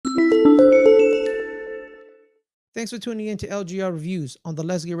Thanks for tuning in to LGR Reviews on the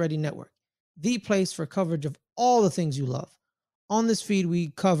Let's Get Ready Network, the place for coverage of all the things you love. On this feed, we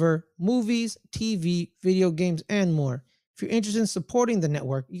cover movies, TV, video games, and more. If you're interested in supporting the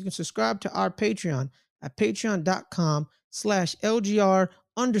network, you can subscribe to our Patreon at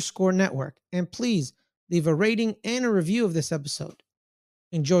patreon.com/LGR_network. And please leave a rating and a review of this episode.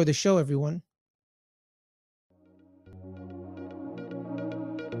 Enjoy the show, everyone.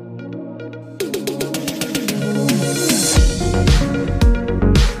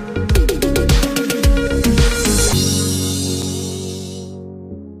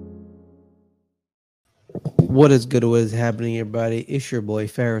 What is good? What is happening, everybody? It's your boy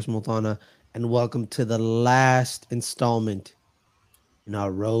Ferris Multana, and welcome to the last installment in our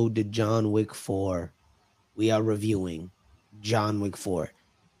road to John Wick 4. We are reviewing John Wick 4.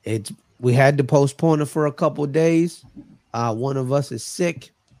 We had to postpone it for a couple days. One of us is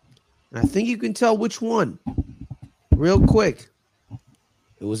sick, and I think you can tell which one. Real quick,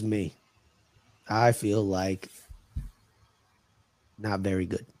 it was me. I feel like not very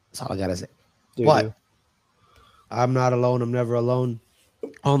good. That's all I gotta say. But I'm not alone. I'm never alone.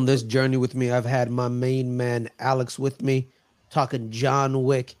 On this journey with me, I've had my main man, Alex, with me, talking John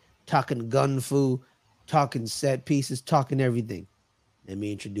Wick, talking gun fu, talking set pieces, talking everything. Let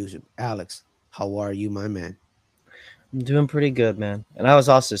me introduce him. Alex, how are you, my man? I'm doing pretty good, man. And I was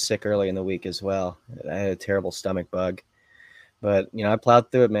also sick early in the week as well. I had a terrible stomach bug. But, I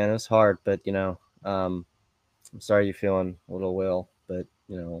plowed through it, man. It was hard. But, I'm sorry you're feeling a little ill. But,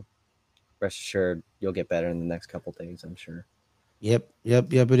 rest assured, you'll get better in the next couple days, I'm sure. Yep,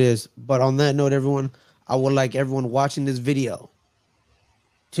 it is. But on that note, everyone, I would like everyone watching this video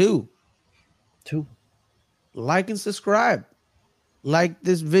to like and subscribe. Like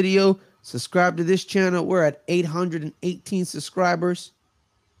this video, subscribe to this channel. We're at 818 subscribers.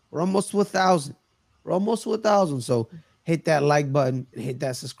 We're almost to 1,000. So hit that like button and hit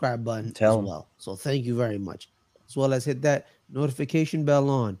that subscribe button as well. So thank you very much. As well as hit that notification bell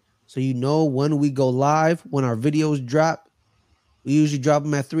on, so you know when we go live, when our videos drop. We usually drop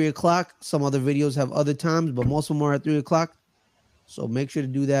them at 3 o'clock. Some other videos have other times, but most of them are at 3 o'clock. So make sure to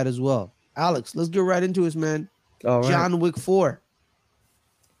do that as well. Alex, let's get right into this, man. All right. John Wick 4.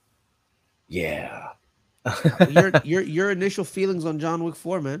 Yeah. your initial feelings on John Wick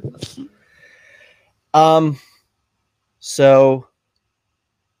 4, man. So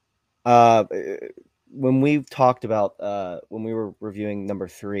when we talked about when we were reviewing number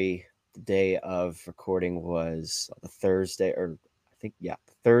 3, the day of recording was the Thursday, or I think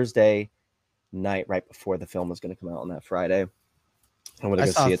Thursday night, right before the film was going to come out on that Friday. I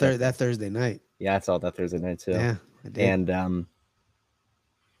saw that Thursday night. Yeah, I saw that Thursday night too. Yeah, I did. And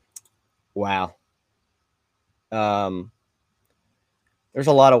wow. There's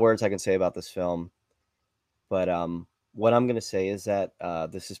a lot of words I can say about this film, but what I'm going to say is that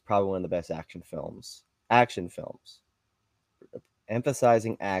this is probably one of the best action films,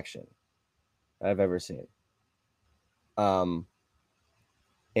 emphasizing action, I've ever seen.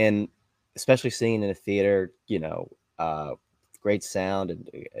 And especially seeing in a theater, great sound, and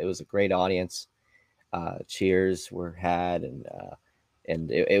it was a great audience. Cheers were had,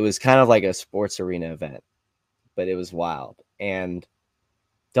 and it was kind of like a sports arena event, but it was wild. And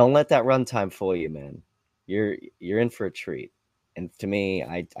don't let that runtime fool you, man. You're in for a treat. And to me,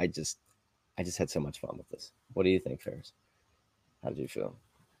 I just had so much fun with this. What do you think, Ferris? How did you feel?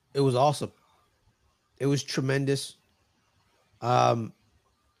 It was awesome. It was tremendous. It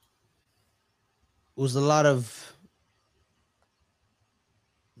was a lot of.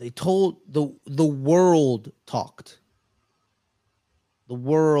 They told the world talked. The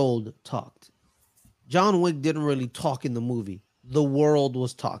world talked. John Wick didn't really talk in the movie. The world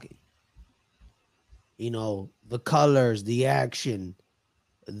was talking. The colors, the action,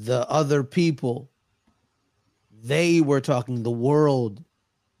 the other people. They were talking. The world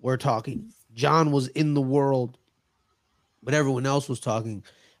were talking. John was in the world, but everyone else was talking,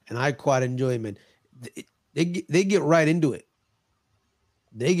 and I quite enjoy it, man. They get right into it.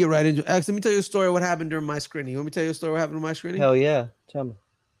 Alex, let me tell you a story of what happened during my screening. You want me to tell you a story of what happened during my screening? Hell yeah. Tell me.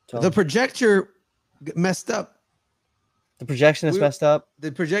 The projector messed up. The projection is messed up?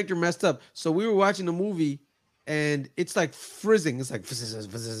 The projector messed up. So we were watching the movie, and it's like frizzing. It's like...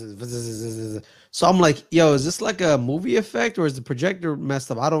 So I'm like, yo, is this like a movie effect, or is the projector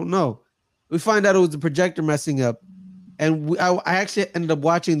messed up? I don't know. We find out it was the projector messing up. And I actually ended up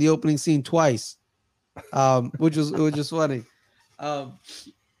watching the opening scene twice, which was funny.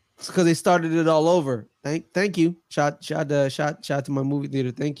 Because they started it all over. Thank you. Shot to my movie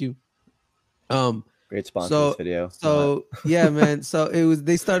theater. Thank you. Great sponsor this video. So yeah, man. So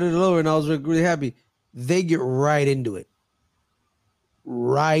they started it over, and I was really happy. they get right into it.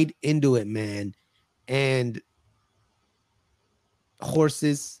 Right into it, man. And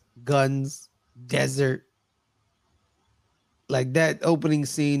horses, guns, desert. Like that opening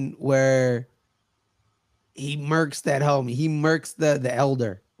scene where he murks that homie. He murks the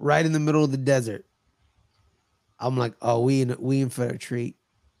elder right in the middle of the desert. I'm like, oh, we in for a treat.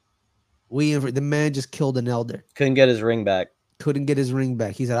 We in for the man just killed an elder. Couldn't get his ring back. Couldn't get his ring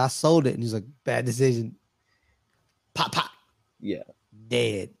back. He said, I sold it. And he's like, bad decision. Pop, pop. Yeah.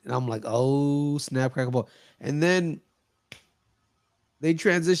 Dead. And I'm like, oh, snap, crackle ball. And then they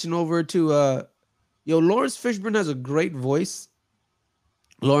transition over to Lawrence Fishburne has a great voice.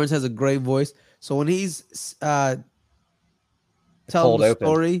 Lawrence has a great voice. So when he's telling the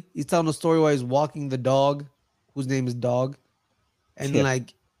story, he's telling the story while he's walking the dog, whose name is Dog. And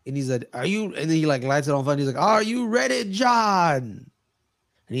like, and he's like, are you, and then he like lights it on fire. He's like, are you ready, John?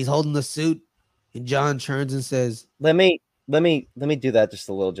 And he's holding the suit. And John turns and says, Let me do that just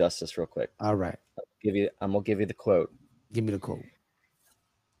a little justice real quick. All right. I'm gonna give you the quote. Give me the quote.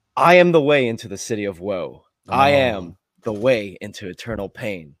 I am the way into the city of woe. Oh. I am the way into eternal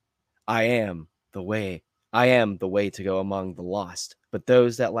pain. I am the way to go among the lost, but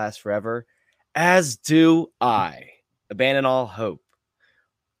those that last forever, as do I. Abandon all hope.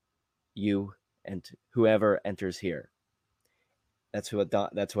 You and whoever enters here. That's what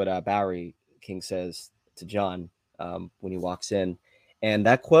Bowery King says to John when he walks in, and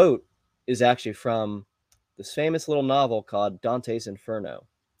that quote is actually from this famous little novel called Dante's Inferno.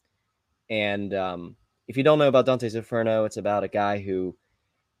 And if you don't know about Dante's Inferno, it's about a guy who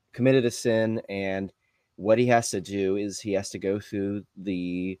committed a sin, and what he has to do is he has to go through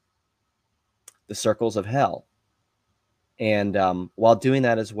the circles of hell. And while doing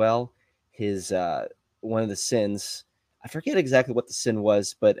that as well, his one of the sins, I forget exactly what the sin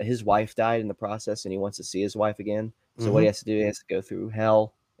was, but his wife died in the process, and he wants to see his wife again. So what he has to do, he has to go through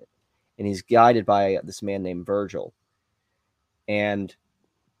hell, and he's guided by this man named Virgil. And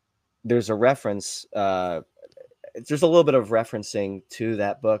there's a reference, there's a little bit of referencing to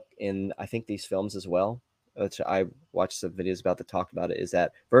that book in, I think, these films as well, which I watched some videos about that talked about it, is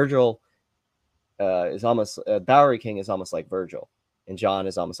that Virgil is almost, Bowery King is almost like Virgil, and John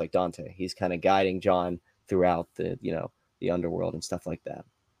is almost like Dante. He's kind of guiding John throughout the underworld and stuff like that.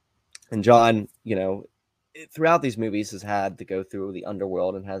 And John, throughout these movies has had to go through the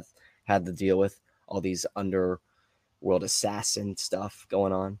underworld and has had to deal with all these underworld assassin stuff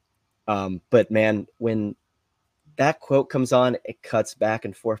going on. But man, when that quote comes on, it cuts back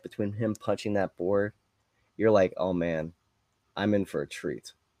and forth between him punching that board. You're like, oh man, I'm in for a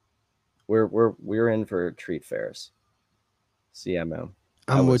treat. We're in for a treat, Ferris. So yeah, man.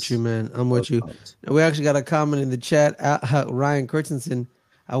 I'm with you, man. I'm with you. And we actually got a comment in the chat. Ryan Kurtensen.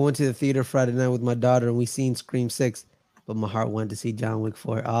 I went to the theater Friday night with my daughter, and we seen Scream 6, but my heart wanted to see John Wick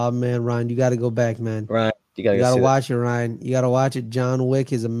 4. Oh man, Ryan, you got to go back, man. Ryan, you gotta watch it, Ryan. You gotta watch it. John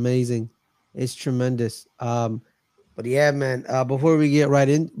Wick is amazing. It's tremendous. But yeah, man. Before we get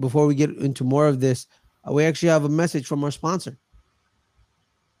into more of this, we actually have a message from our sponsor.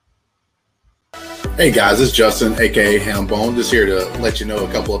 Hey guys, it's Justin, aka Hambone, just here to let you know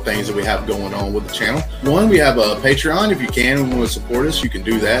a couple of things that we have going on with the channel. One, we have a Patreon. If you can and want to support us, you can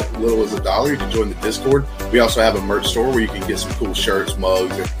do that. Little as $1. You can join the Discord. We also have a merch store where you can get some cool shirts,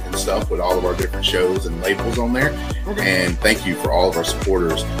 mugs, and stuff with all of our different shows and labels on there. And thank you for all of our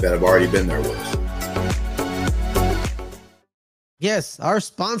supporters that have already been there with us. Yes, our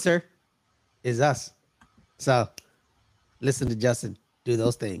sponsor is us. So listen to Justin do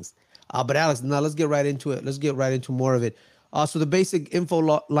those things. But Alex, now let's get right into it. Let's get right into more of it. So the basic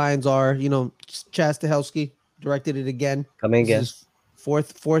info lines are, Chaz Stahelski directed it again. Coming again.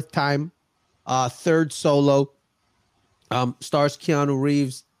 Fourth time. Third solo. Stars Keanu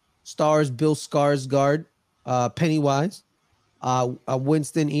Reeves. Stars Bill Skarsgård. Pennywise.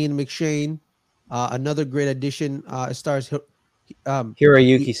 Winston Ian McShane. Another great addition. Stars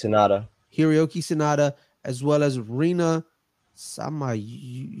Hiroyuki Sanada. Hiroyuki Sanada, as well as Rina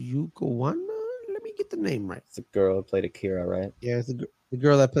Samayukawana. Let me get the name right. It's the girl who played Akira, right? Yeah, it's the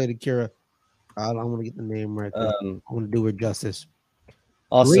girl that played Akira. I want to get the name right. I want to do her justice.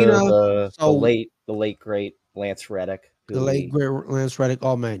 Also, Rina, the late great Lance Reddick. The late great Lance Reddick.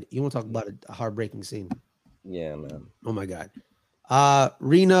 Oh man, you want to talk about a heartbreaking scene? Yeah, man. Oh my god.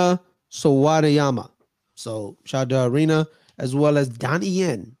 Rina Sawadayama. So shout out to Rina, as well as Donnie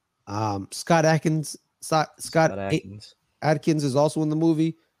Yen. Scott Atkins. Scott Atkins is also in the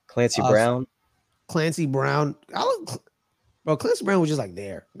movie. Clancy Brown. Clancy Brown. Bro, Clancy Brown was just like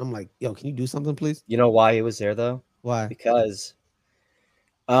there. And I'm like, yo, can you do something, please? You know why he was there though? Why? Because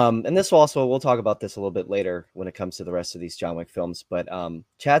And this will also, we'll talk about this a little bit later when it comes to the rest of these John Wick films. But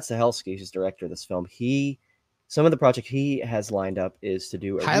Chad Stahelski, who's director of this film, some of the project he has lined up is to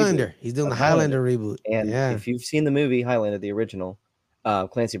do a Highlander. reboot He's doing of the Highlander reboot. And Yeah. if you've seen the movie Highlander, the original,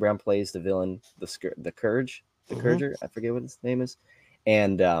 Clancy Brown plays the villain, the Courager. I forget what his name is.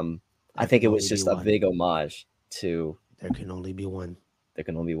 And I think it was just a big homage to There can only be one. There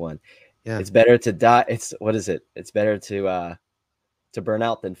can only be one. Yeah. It's better to die. What is it? It's better to burn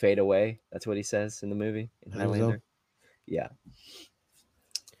out than fade away. That's what he says in the movie in Highlander. So. Yeah.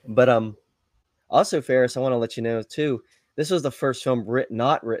 But also, Ferris, I want to let you know too. This was the first film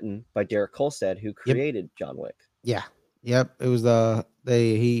not written by Derek Kolstad, who created John Wick. Yeah. Yep. It was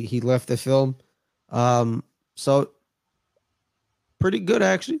he left the film. So pretty good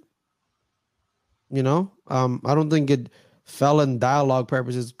actually. You know, I don't think it fell in dialogue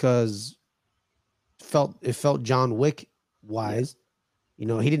purposes because it felt John Wick wise. Yeah. You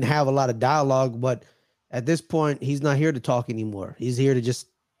know, he didn't have a lot of dialogue, but at this point, he's not here to talk anymore. He's here to just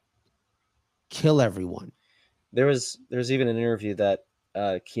kill everyone. There's even an interview that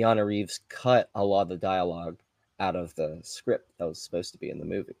Keanu Reeves cut a lot of the dialogue out of the script that was supposed to be in the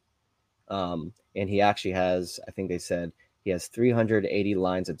movie. And he actually has, I think they said, he has 380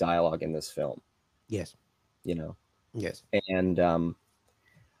 lines of dialogue in this film. Yes. You know? Yes. And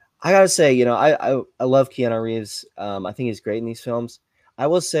I gotta say, you know, I love Keanu Reeves. I think he's great in these films. I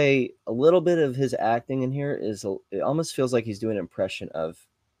will say a little bit of his acting in here it almost feels like he's doing an impression of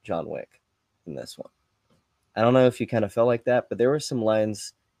John Wick in this one. I don't know if you kind of felt like that, but there were some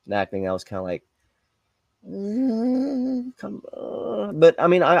lines in acting I was kind of like, come on. But I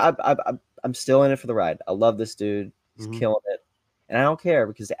mean, I'm still in it for the ride. I love this dude. He's killing it, and I don't care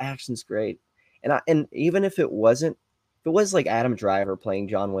because the action's great. And even if it was like Adam Driver playing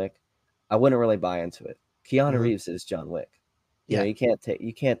John Wick, I wouldn't really buy into it. Keanu Reeves is John Wick. You know, you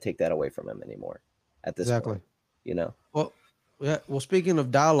can't take that away from him anymore at this point. You know. Well, yeah. Well, speaking of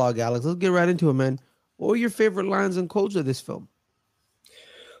dialogue, Alex, let's get right into it, man. What were your favorite lines and quotes of this film?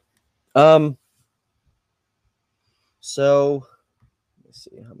 So let me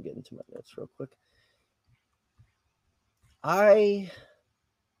see. I'm getting to my notes real quick. I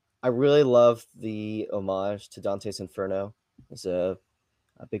really love the homage to Dante's Inferno. I was a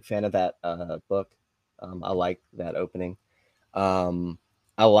big fan of that book. I like that opening. I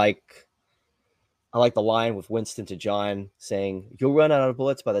like the line with Winston to John saying, "You'll run out of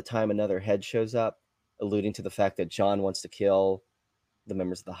bullets by the time another head shows up," alluding to the fact that John wants to kill the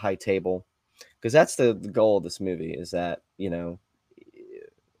members of the High Table. Because that's the goal of this movie, is that, you know,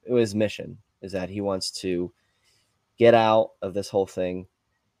 his mission is that he wants to get out of this whole thing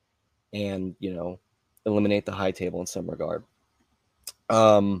and, you know, eliminate the High Table in some regard.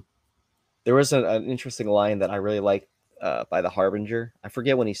 There was an interesting line that I really liked by the Harbinger. I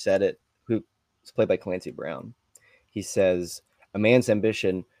forget when he said it, who was played by Clancy Brown. He says, "A man's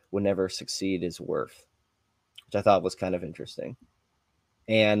ambition would never succeed his worth," which I thought was kind of interesting.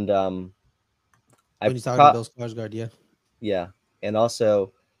 And when he's talking to Bill Skarsgård, yeah. Yeah. And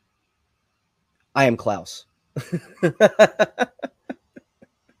also, I am Klaus.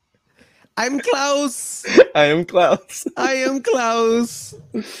 I'm Klaus. I am Klaus. I am Klaus.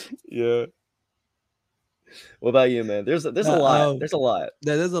 Yeah. What about you, man? There's a lot. There's a lot.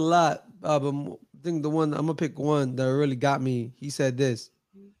 There's a lot. But I think I'm gonna pick one that really got me. He said this.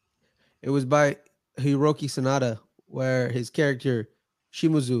 It was by Hiroki Sanada, where his character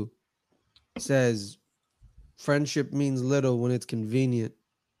Shimuzu says, "Friendship means little when it's convenient."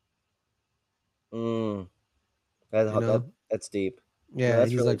 That's deep. Yeah,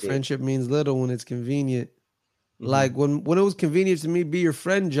 he's really like, deep. Friendship means little when it's convenient. Mm-hmm. Like when it was convenient to me, be your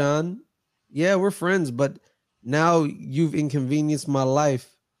friend, John. Yeah, we're friends, but now you've inconvenienced my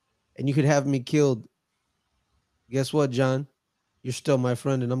life and you could have me killed. Guess what, John? You're still my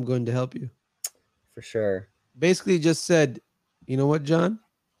friend and I'm going to help you. For sure. Basically just said, you know what, John?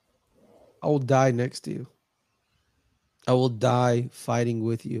 I will die next to you. I will die fighting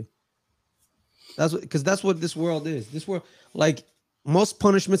with you. That's what this world is. This world, like most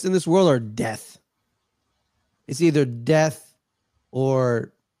punishments in this world are death. It's either death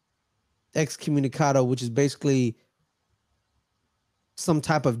or excommunicado, which is basically some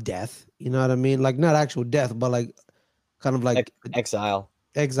type of death. You know what I mean? Like not actual death, but like kind of like exile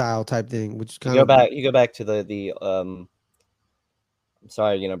type thing. Which kind you go back to the I'm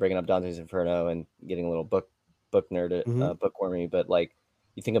sorry, you know, bringing up Dante's Inferno and getting a little book nerd, bookwormy, but like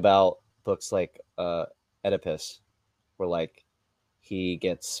you think about books like Oedipus, where like he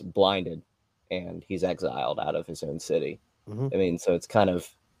gets blinded and he's exiled out of his own city. I mean, so it kind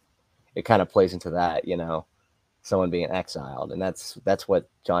of plays into that, you know. someone being exiled, and that's what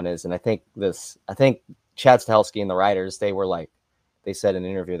John is. And I think Chad Stahelski and the writers, they said in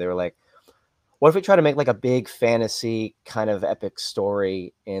an interview, they were like, what if we try to make like a big fantasy kind of epic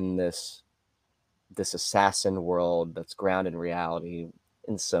story in this assassin world that's grounded in reality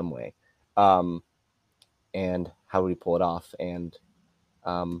in some way, and how would we pull it off? And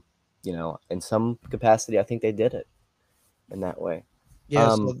in some capacity, I think they did it in that way.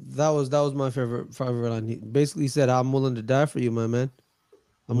 Yeah, so that was my favorite line. He basically said, "I'm willing to die for you, my man.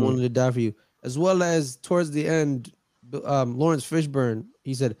 I'm willing to die for you." As well as towards the end, Lawrence Fishburne,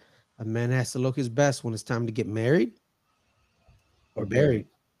 he said, "A man has to look his best when it's time to get married or buried."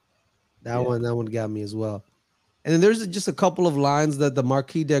 That one got me as well. And then there's just a couple of lines that the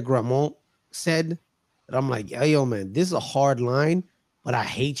Marquis de Gramont said that I'm like, yo, man, this is a hard line, but I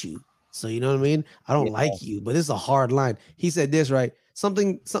hate you. So you know what I mean? I don't like you, but this is a hard line. He said this, right?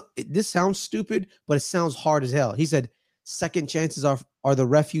 This sounds stupid, but it sounds hard as hell. He said, second chances are the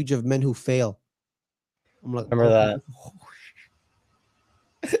refuge of men who fail. I'm like, remember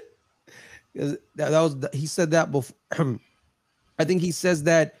that. He said that before. I think he says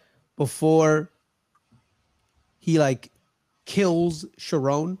that before he like kills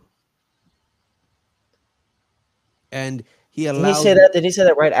Sharon. And he allows. Did he say that? Did he say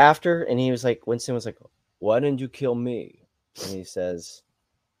that right after? And he was like, Winston was like, "Why didn't you kill me?" And he says,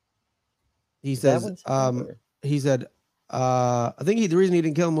 he said, I think the reason he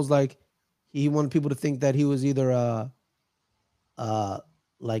didn't kill him was like he wanted people to think that he was either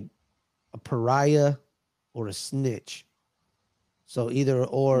like a pariah or a snitch. So either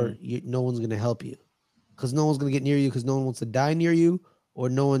or, no one's gonna help you, because no one's gonna get near you because no one wants to die near you, or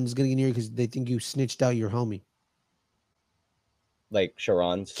no one's gonna get near you because they think you snitched out your homie. Like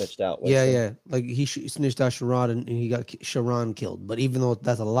Sharon snitched out Winston. Yeah. Like he snitched out Sharon and he got Sharon killed. But even though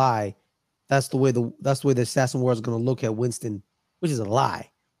that's a lie, that's the way the assassin world is going to look at Winston, which is a lie.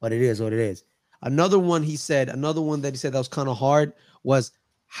 But it is what it is. Another one that he said that was kind of hard was,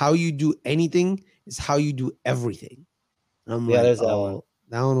 how you do anything is how you do everything. And I'm like, there's that one.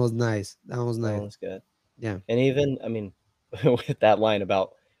 That one was nice. That one was good. Yeah. And even, I mean, with that line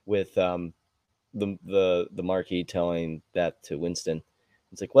about the Marquis telling that to Winston,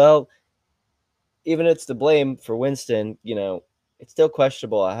 it's like, well, even it's the blame for Winston, it's still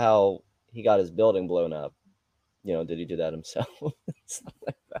questionable how he got his building blown up. Did he do that himself? Stuff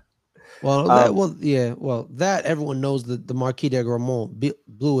like that. Well, that everyone knows that the Marquis de Gramont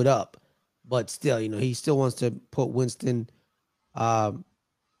blew it up, but still, he still wants to put Winston, in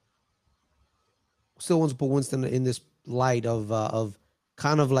this light of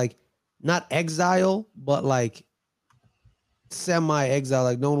kind of like, not exile, but like semi-exile.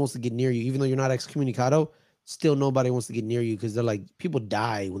 Like no one wants to get near you, even though you're not excommunicado. Still, nobody wants to get near you because they're like, people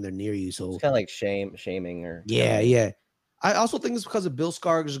die when they're near you. So it's kind of like shaming or yeah. I also think it's because of Bill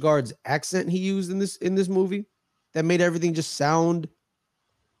Skarsgård's accent he used in this movie that made everything just sound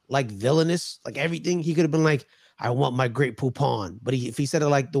like villainous. Like everything, he could have been like, "I want my great poupon," but if he said it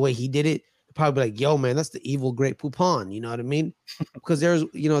like the way he did it, probably like, "Yo, man, that's the evil great poupon." You know what I mean? Because there's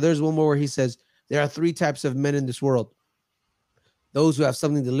one more where he says there are three types of men in this world: those who have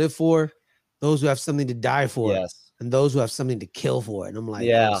something to live for, those who have something to die for, and those who have something to kill for. And I'm like,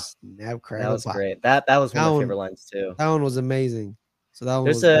 that was great. That was one of my favorite lines too. That one was amazing. So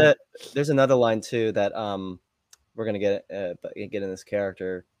there's another line too that we're gonna get in this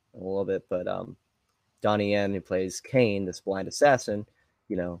character in a little bit, but Donnie Yen, who plays Kane, this blind assassin,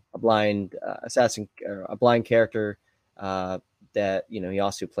 a blind assassin, or a blind character that he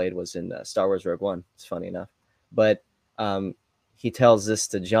also played was in Star Wars Rogue One. It's funny enough, but he tells this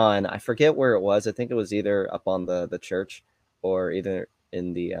to John. I forget where it was. I think it was either up on the church or either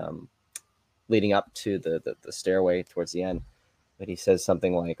in the leading up to the stairway towards the end. But he says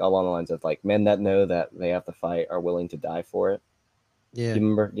something like along the lines of like, "Men that know that they have to fight are willing to die for it." Yeah. Do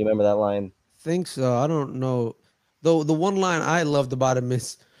you remember that line? Think so. I don't know. Though the one line I loved about him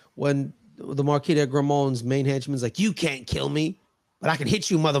is when the Marquis de Gramont's main henchman's like, "You can't kill me, but I can hit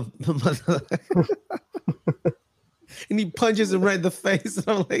you, mother." And he punches him right in the face. And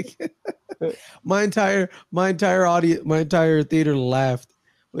I'm like, my entire audience, my entire theater laughed.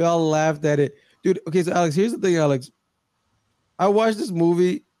 We all laughed at it, dude. Okay, so Alex, here's the thing, Alex. I watched this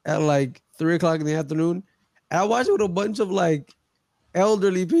movie at like 3:00 in the afternoon, and I watched it with a bunch of like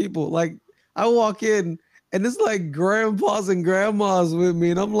elderly people. Like I walk in, and it's like grandpas and grandmas with me,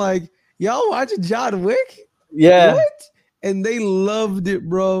 and I'm like, "Y'all watching John Wick?" Yeah. What? And they loved it,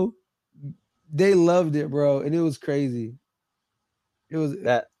 bro. They loved it, bro, and it was crazy. It was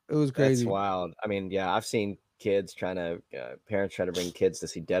crazy. That's wild. I mean, yeah, I've seen kids parents try to bring kids to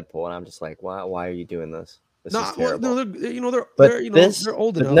see Deadpool, and I'm just like, why are you doing this? This No, is well, terrible. no, But they're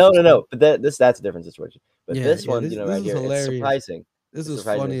old enough. no. But that's a different situation. But Yeah, this yeah. one, This right was here, it's hilarious. surprising. This It's was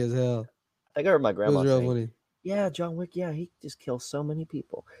surprising. funny as hell. I think I heard my It grandma was real saying, funny. "Yeah, John Wick. Yeah, he just kills so many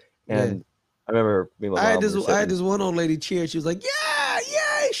people." Yeah. And I remember me and my I had mom this. were I had sitting. this one old lady cheer. She was like, "Yeah,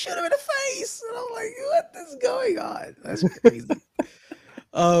 yeah, shoot him in the face." And I'm like, "What is going on? That's crazy."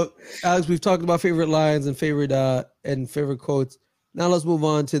 Alex, we've talked about favorite lines and favorite quotes. Now let's move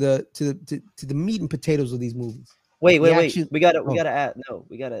on to the meat and potatoes of these movies. Wait. The action. We gotta Oh. add. No,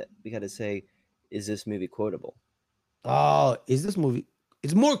 we gotta say, is this movie quotable? Oh, is this movie?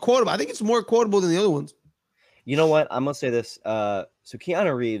 It's more quotable. I think it's more quotable than the other ones. You know what? I'm gonna say this. So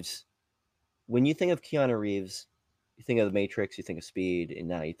Keanu Reeves. When you think of Keanu Reeves, you think of The Matrix, you think of Speed, and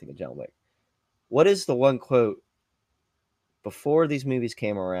now you think of John Wick. What is the one quote before these movies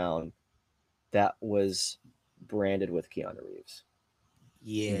came around that was branded with Keanu Reeves?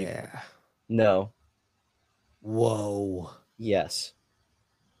 Yeah. No. Whoa. Yes.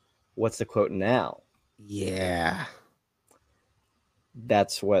 What's the quote now? Yeah.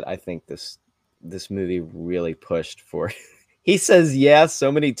 That's what I think this movie really pushed for. He says yeah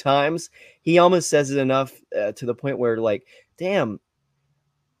so many times. He almost says it enough to the point where, like, damn,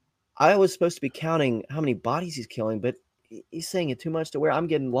 I was supposed to be counting how many bodies he's killing, but he's saying it too much to where I'm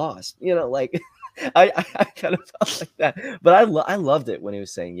getting lost. You know, like I kind of felt like that. But I loved it when he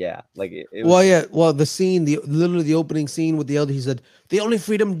was saying yeah. Like it was, Well, yeah. Well, the scene, literally the opening scene with the elder, he said, "The only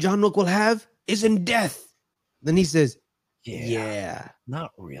freedom John Wick will have is in death." Then he says, "Yeah,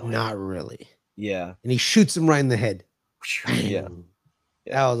 not really. not really." Yeah. And he shoots him right in the head. Yeah. Bang.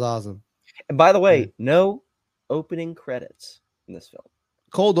 That was awesome. And by the way, no opening credits in this film.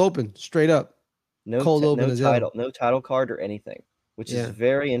 Cold open, straight up. No Cold open no as hell. title, no title card or anything, which is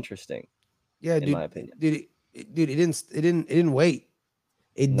very interesting. Yeah, in dude. my opinion. Dude, it didn't wait.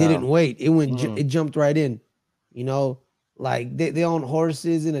 It No. didn't wait. It went. It jumped right in. You know, like they on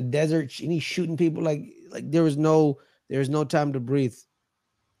horses in a desert, and he's shooting people like there was no time to breathe.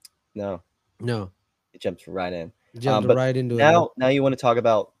 No. It jumps right in. Jumped but right into it. Now you want to talk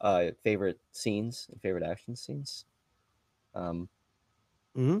about favorite scenes and favorite action scenes. Yeah,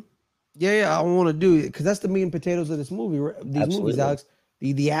 I want to do it because that's the meat and potatoes of this movie. These movies, Alex,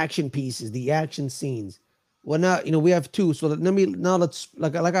 the action pieces, the action scenes. Well, now we have two. So let's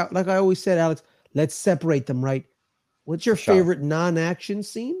like I always said, Alex, let's separate them. Right? What's your favorite non-action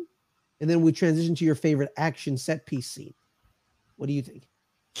scene? And then we transition to your favorite action set piece scene. What do you think?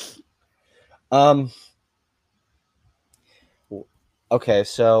 Okay,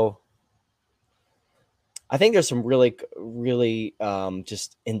 so I think there's some really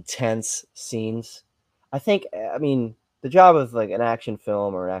just intense scenes. I mean, the job of like an action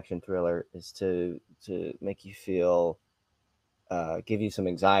film or an action thriller is to make you feel, give you some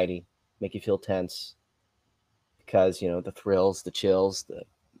anxiety, make you feel tense, because the thrills, the chills, the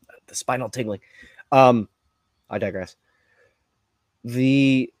spinal tingling. I digress.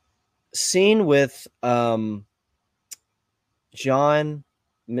 The scene with John,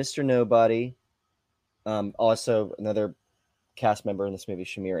 Mr. Nobody, also another cast member in this movie,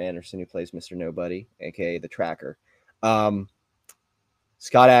 Shamir Anderson, who plays Mr. Nobody, aka the Tracker.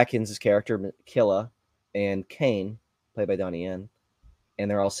 Scott Adkins' character, Killa, and Kane, played by Donnie Yen,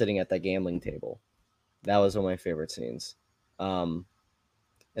 and they're all sitting at that gambling table. That was one of my favorite scenes. And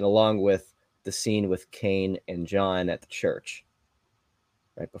along with the scene with Kane and John at the church,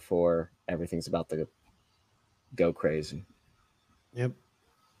 right before everything's about to go crazy. Yep.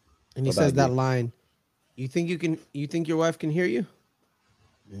 And he says that line, you think your wife can hear you?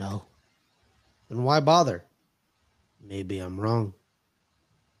 No. Then why bother? Maybe I'm wrong.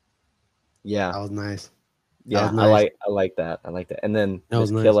 Yeah. That was nice. Yeah, was nice. I like that. I like that. And then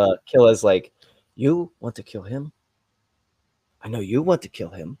nice. Killa's like, you want to kill him? I know you want to kill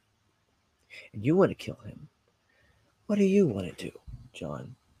him. And you want to kill him. What do you want to do,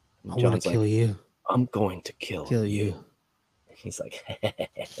 John? And I want to kill you. I'm going to kill you. He's like,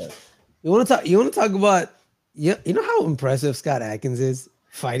 You want to talk about you know how impressive Scott Adkins is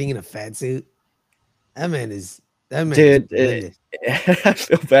fighting in a fat suit? That man dude, I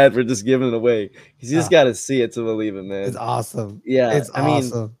feel bad for just giving it away. You just got to see it to believe it, man. It's awesome. Yeah, it's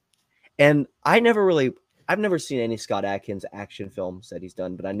awesome. And I've never seen any Scott Adkins action films that he's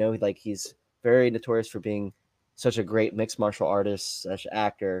done, but I know like he's very notorious for being such a great mixed martial artist, such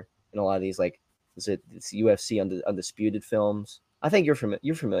actor in a lot of these, like, is it UFC Undisputed films? I think you're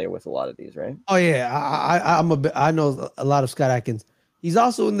familiar with a lot of these, right? Oh yeah, I know a lot of Scott Adkins. He's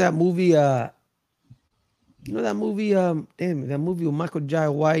also in that movie. You know that movie? That movie with Michael Jai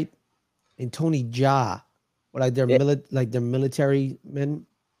White and Tony Jaa, where like they're military men.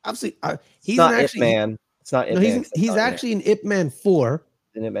 Obviously, he's not actually man. It's not Ip No, Man. 'cause that's he's not in actually in Ip Man 4.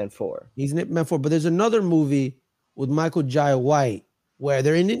 there. In Ip Man 4. He's in Ip Man 4, but there's another movie with Michael Jai White where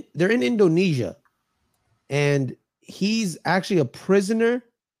they're in Indonesia, and he's actually a prisoner,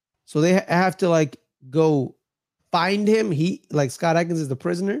 so they have to like go find him. He like Scott Adkins is the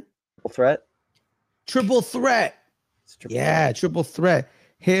prisoner. Triple Threat. Triple threat. It's Triple Yeah, Threat. Triple threat.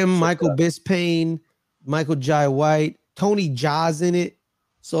 Him, So, Michael Bisping, Michael Jai White, Tony Jaa's in it.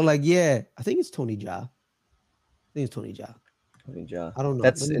 So like, yeah, I think it's Tony Jaa. I think it's Tony Jaa. Tony Jaa. I don't know.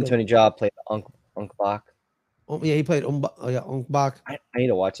 That's Let me and go- Tony Jaa played Unk Bak. Oh, yeah, he played Ong Bak. I need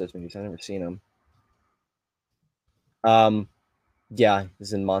to watch those movies. I've never seen them. Yeah,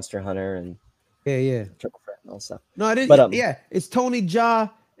 he's in Monster Hunter and Yeah. Triple Threat and all that stuff. No, I didn't. But, yeah, it's Tony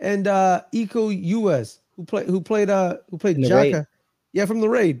Jaa and Iko US who played the Jaka. Raid. Yeah, from the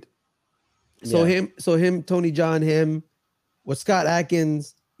Raid. So Yeah. him, Tony Jaa and him with Scott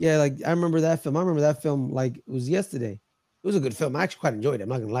Adkins. Yeah, like I remember that film like it was yesterday. It was a good film. I actually quite enjoyed it. I'm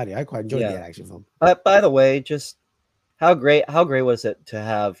not gonna lie to you. I quite enjoyed Yeah. that action film. But by the way, just how great was it to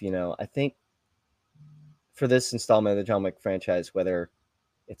have, I think for this installment of the John Wick franchise, whether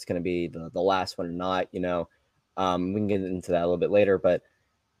it's going to be the last one or not, we can get into that a little bit later, but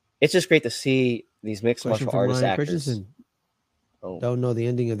it's just great to see these mixed Question martial from artist Ryan actors. Christensen. Oh, Don't know the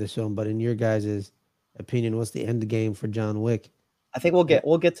ending of this film, but in your guys' opinion, what's the end game for John Wick? I think we'll get to that.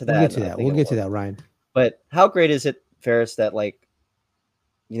 We'll get to that. We'll get to that, Ryan. But how great is it, Ferris, that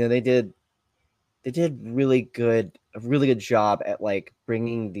they did a really good job at like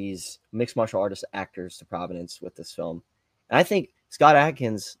bringing these mixed martial artist actors to prominence with this film. And I think Scott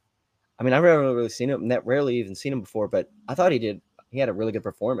Adkins, I mean, I've never really seen him, rarely even seen him before, but I thought he had a really good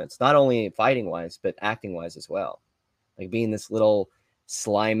performance, not only fighting wise, but acting wise as well. Like being this little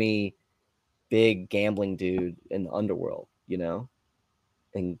slimy, big gambling dude in the underworld,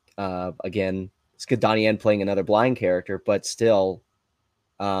 And again, it's good Donnie Yen playing another blind character, but still,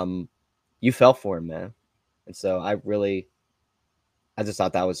 you fell for him, man. And so I just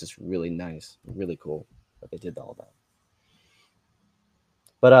thought that was just really nice, really cool that they did all that.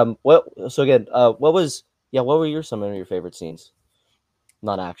 But what were some of your favorite scenes?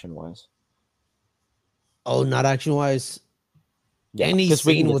 Not action wise. Oh, not action wise. Yeah, Any 'cause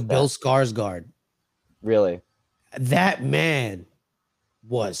we can scene get with to Bill that. Skarsgård. Really? That man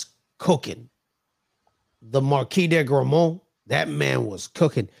was cooking. The Marquis de Gramont, that man was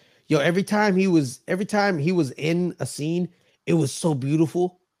cooking. Yo, every time he was in a scene, it was so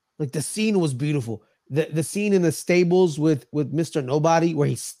beautiful. Like the scene was beautiful. The scene in the stables with Mr. Nobody where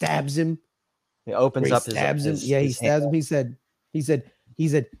he stabs him. He opens He up stabs him. his Yeah, he his stabs him. He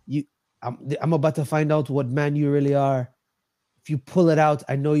said, I'm about to find out what man you really are. If you pull it out,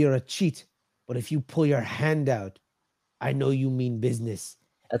 I know you're a cheat. But if you pull your hand out, I know you mean business.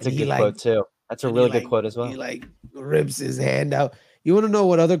 That's And a he good quote too. That's a and really he good quote as well. He like rips his hand out. You want to know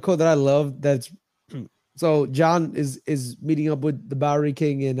what other quote that I love? That's so John is meeting up with the Bowery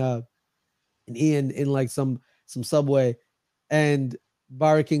King and Ian in like some subway, and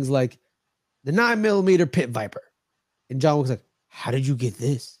Bowery King's like the 9mm Pit Viper, and John was like, "How did you get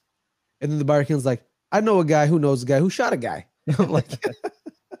this?" And then the Bowery King's like, "I know a guy who knows a guy who shot a guy." I'm like,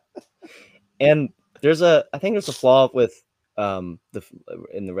 and I think there's a flaw with in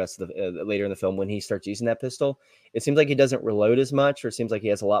the rest of the later in the film when he starts using that pistol. It seems like he doesn't reload as much, or it seems like he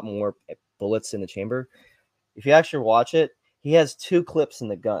has a lot more bullets in the chamber. If you actually watch it, he has 2 clips in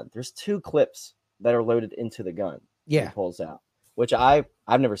the gun. There's 2 clips that are loaded into the gun. yeah, He pulls out, which I've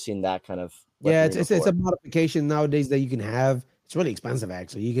never seen that kind of. yeah. weaponry It's a before. modification nowadays that you can have. It's really expensive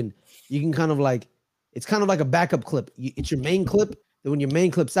actually. You can kind of like it's kind of like a backup clip. It's your main clip. Then when your main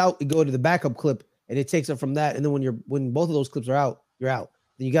clip's out, you go to the backup clip, and it takes it from that. And then when both of those clips are out, you're out.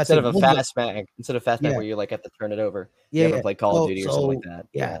 Then you got instead of a fast mag Yeah. where you like have to turn it over. Yeah, You ever play Call of Duty or something like so, that?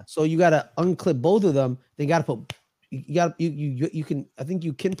 Yeah. So you gotta unclip both of them. Then you gotta put you can I think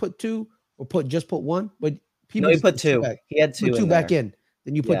you can put 2 or put 1, but people No, he just put put 2. back. He had 2 Put 2 in back there. in.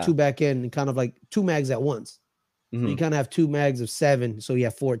 Then you put Yeah. 2 back in and kind of like 2 mags at once. So you Mhm. kind of have 2 mags of 7, so you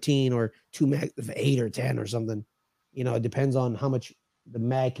have 14, or 2 mags of 8 or 10 or something. It depends on how much the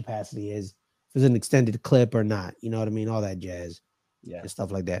mag capacity is. If it's an extended clip or not. You know what I mean? All that jazz Yeah. and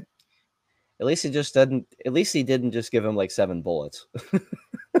stuff like that. At least he didn't just give him like 7 bullets.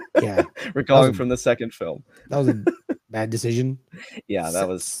 Yeah. Recalling a- from the second film. That was a bad decision. Yeah, that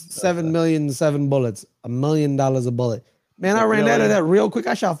was 7 million, 7 bullets, $1 million a bullet. Man, I Like, ran out really? of that real quick.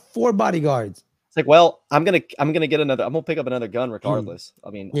 I shot 4 bodyguards. It's like, well, I'm gonna get another. I'm gonna pick up another gun regardless. I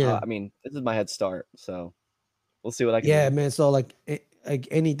mean, Yeah. this is my head start, so we'll see what I can Yeah, do. man. So like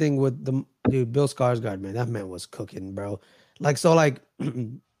anything with the dude, Bill Skarsgård, man, that man was cooking, bro. Like so, like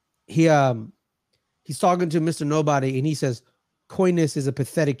he he's talking to Mr. Nobody, and he says, "Coyness is a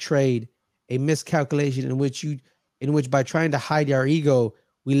pathetic trade, a miscalculation in which by trying to hide our ego,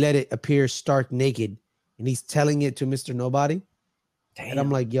 we let it appear stark naked." And he's telling it to Mr. Nobody. Damn. And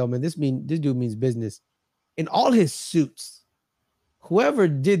I'm like, yo, man, this dude means business. In all his suits, whoever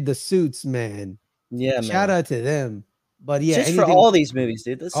did the suits, man, yeah, shout man. out to them. But yeah, Just for all these movies,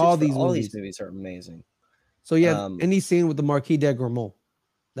 dude. All these movies are amazing. So yeah, any scene with the Marquis de Gramont,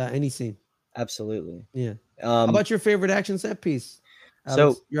 any scene. Absolutely. Yeah. How about your favorite action set piece? Alex,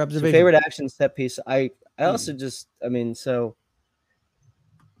 So your observation. favorite action set piece. I also just, I mean, so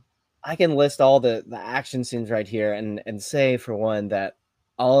I can list all the action scenes right here and say for one that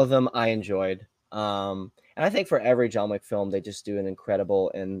all of them I enjoyed. And I think for every John Wick film, they just do an incredible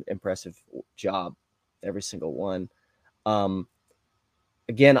and impressive job, every single one.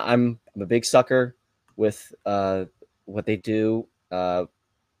 Again, I'm a big sucker with what they do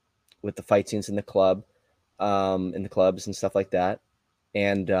with the fight scenes in the club, in the clubs and stuff like that.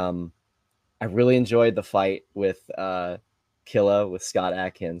 And I really enjoyed the fight with Killa, with Scott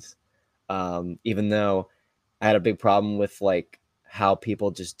Adkins. Even though I had a big problem with like how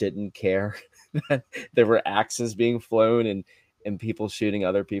people just didn't care that there were axes being flown and people shooting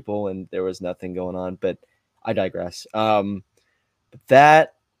other people and there was nothing going on, but I digress. But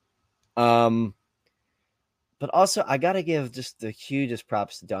also I got to give just the hugest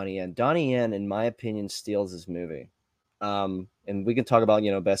props to Donnie Yen. Donnie Yen, in my opinion, steals this movie. And we can talk about,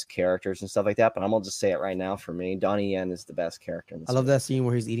 best characters and stuff like that, but I'm gonna just say it right now. For me, Donnie Yen is the best character in this I love movie. that scene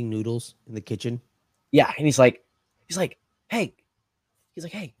where he's eating noodles in the kitchen. Yeah, and he's like, hey,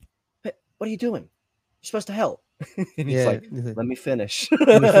 what are you doing? You're supposed to help. And he's like, let me finish.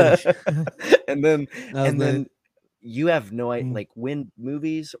 and then you have no idea, like when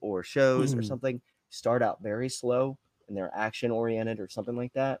movies or shows or something start out very slow and they're action oriented or something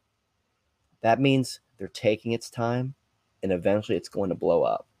like that, that means they're taking its time and eventually it's going to blow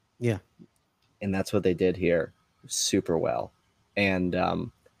up. Yeah. And that's what they did here super well. And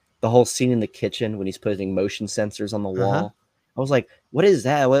the whole scene in the kitchen when he's putting motion sensors on the wall, I was like, what is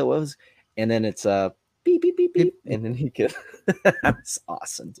that? What was? And then it's beep, beep, beep, beep. And then he could. That's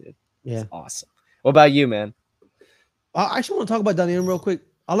awesome, dude. Yeah. That's awesome. What about you, man? I actually want to talk about Donnie Yen real quick.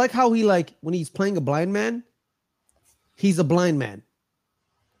 I like how he, like, when he's playing a blind man, he's a blind man.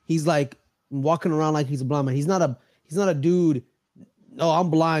 He's like walking around like he's a blind man. He's not a dude. No, I'm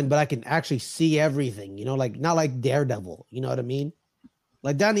blind, but I can actually see everything, like not like Daredevil. You know what I mean?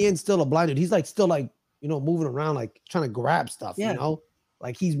 Like Donnie Yen's still a blind dude. He's like still like, moving around, like trying to grab stuff,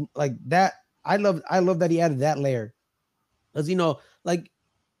 like he's like that. I love that he added that layer. Because, in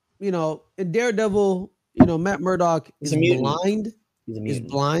Daredevil, Matt Murdock is blind. He's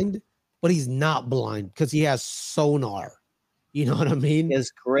blind, but he's not blind because he has sonar. You know what I mean? He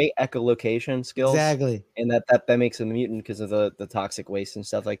has great echolocation skills. Exactly. And that makes him a mutant because of the toxic waste and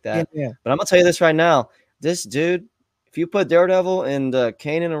stuff like that. Yeah. But I'm going to tell you this right now. This dude, if you put Daredevil and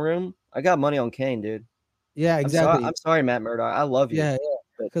Kane in a room, I got money on Kane, dude. Yeah, exactly. I'm sorry, Matt Murdock. I love you. Yeah.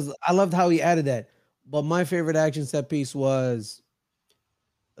 Because I loved how he added that. But my favorite action set piece was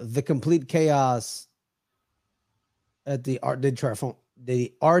the complete chaos at the Art de Triomphe.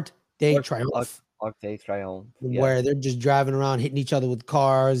 Where they're just driving around, hitting each other with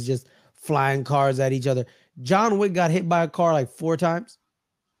cars, just flying cars at each other. John Wick got hit by a car like 4 times.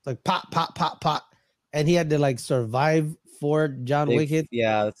 It's like pop, pop, pop, pop. And he had to like survive 4 John Wick hits.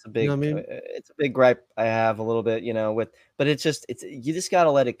 Yeah, it's a big, it's a big gripe I have a little bit, but you just got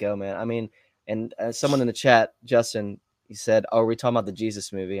to let it go, man. I mean, and someone in the chat, Justin, he said, "Oh, are we talking about the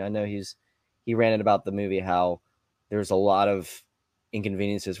Jesus movie?" I know he ranted about the movie, how there's a lot of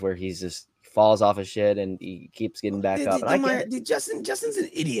inconveniences where he's just falls off of shit and he keeps getting back up. And Justin's an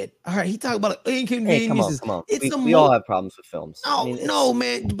idiot. All right, he talked about inconveniences. Hey, come on. We all have problems with films. No,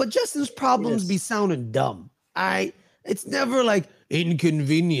 man. But Justin's problems be sounding dumb. It's never like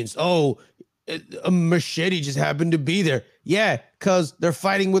inconvenience. Oh, a machete just happened to be there. Yeah, because they're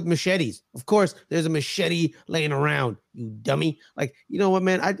fighting with machetes. Of course, there's a machete laying around, you dummy. Like, you know what,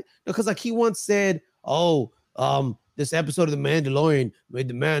 man? Because like he once said, this episode of The Mandalorian made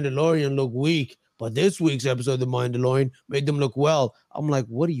The Mandalorian look weak, but this week's episode of The Mandalorian made them look well. I'm like,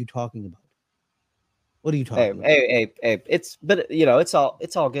 what are you talking about? What are you talking about? Hey,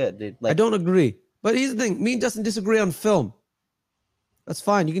 it's all good, dude. Like, I don't agree. But here's the thing. Me and Justin disagree on film. That's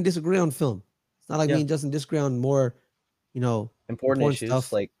fine. You can disagree on film. It's not like me and Justin disagree on more, important issues.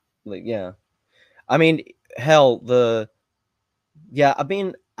 Stuff. Like, yeah. I mean, hell, I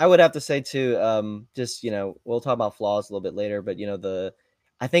mean, I would have to say too, just, we'll talk about flaws a little bit later, but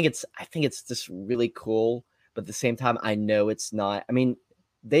I think it's just really cool, but at the same time, I know it's not. I mean,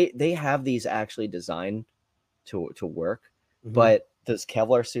 they have these actually designed to work, Mhm. but those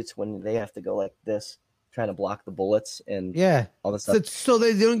Kevlar suits, when they have to go like this, trying to block the bullets and Yeah. all this stuff. So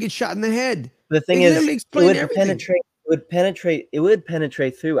they don't get shot in the head. The thing They is, literally it explain would everything. penetrate. It would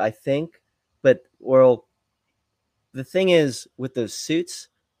penetrate through, I think. But well, the thing is with those suits,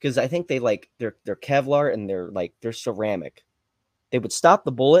 because I think they're Kevlar and they're ceramic. They would stop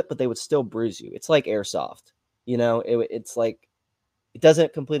the bullet, but they would still bruise you. It's like airsoft, you know. It's like it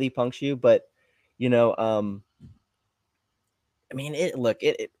doesn't completely puncture you, but you know, I mean, it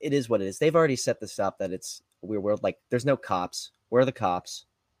is what it is. They've already set this up that it's a weird world. Like, there's no cops. Where are the cops?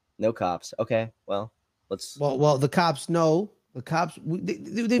 No cops. Okay, well, let's. Well, the cops know. The cops. We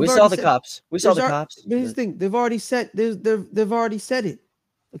saw the cops. We saw the cops. But here's the thing: they've already said. They've already said it.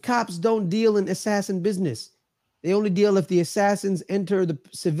 The cops don't deal in assassin business. They only deal if the assassins enter the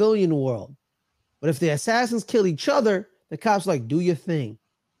civilian world. But if the assassins kill each other, the cops like, do your thing.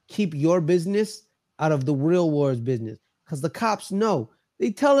 Keep your business out of the real war's business. Because the cops know. They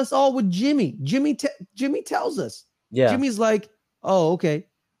tell us all with Jimmy. Jimmy tells us. Yeah. Jimmy's like, oh, okay.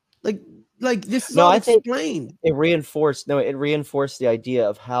 Like this is No, all I think explained. it reinforced the idea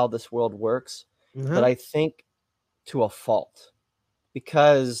of how this world works. But I think to a fault,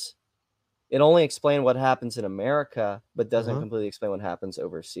 because it only explained what happens in America, but doesn't completely explain what happens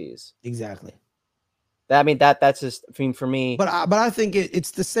overseas. Exactly. I mean, that's just, I mean, for me. But I think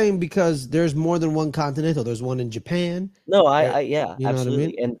it's the same because there's more than one continental. There's one in Japan. No, yeah, you know absolutely. what I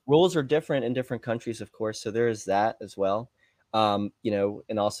mean? And rules are different in different countries, of course. So there is that as well. You know,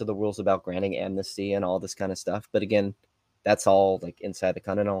 and also the rules about granting amnesty and all this kind of stuff. But again, that's all like inside the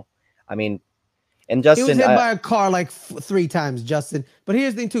continental. I mean, and Justin, he was hit by a car like 3 times, Justin. But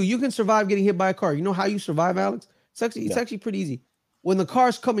here's the thing too: you can survive getting hit by a car. You know how you survive, Alex? It's actually pretty easy. When the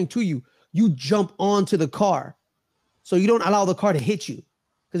car's coming to you, you jump onto the car, so you don't allow the car to hit you.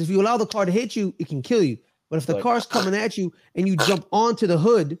 Because if you allow the car to hit you, it can kill you. But if the car's coming at you and you jump onto the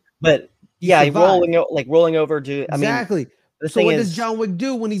hood, survive. rolling over, dude. Exactly. I mean, so what does John Wick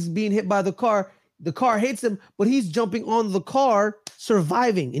do when he's being hit by the car? The car hits him, but he's jumping on the car,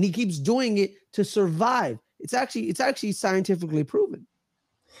 surviving, and he keeps doing it to survive. It's actually scientifically proven.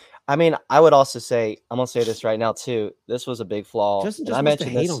 I mean, I would also say, I'm gonna say this right now too. This was a big flaw. Justin just wants to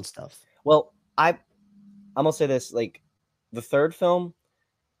hate on stuff. Well, I'm gonna say this, like the third film.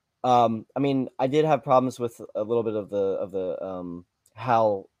 I mean, I did have problems with a little bit of the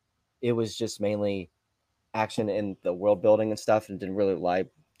how it was just mainly action in the world building and stuff, and didn't really rely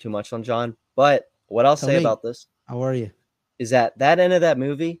too much on John. But what I'll say about this, how are you? Is that end of that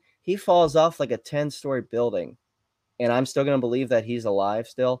movie, he falls off like a 10-story building, and I'm still gonna believe that he's alive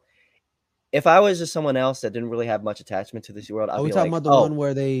still. If I was just someone else that didn't really have much attachment to this world, I'd be like, talking about the one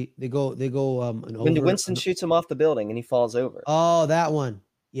where they go when Winston shoots him off the building and he falls over. Oh, that one.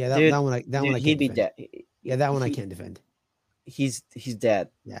 Yeah, that one I he'd be dead. Yeah, that one I can't defend. He's dead.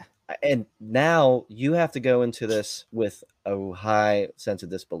 Yeah. And now you have to go into this with a high sense of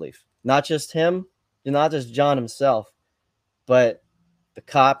disbelief. Not just him, not just John himself, but the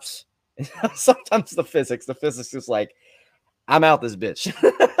cops. Sometimes the physics. The physics is like, I'm out this bitch.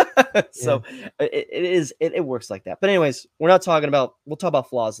 So it works like that. But anyways, we'll talk about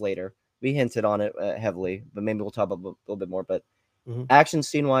flaws later. We hinted on it heavily, but maybe we'll talk about a little bit more. But action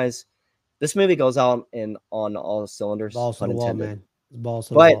scene wise, this movie goes out on all cylinders. Balls to the wall, man. Balls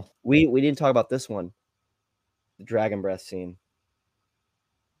to the wall. But we didn't talk about this one, the dragon breath scene,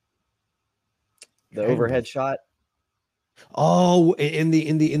 the overhead shot. Oh, in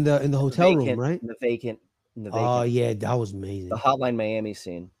the hotel room, right? In the vacant. Oh yeah, that was amazing. The Hotline Miami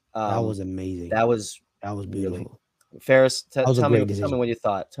scene. That was amazing. That was beautiful. Really, Ferris, tell me what you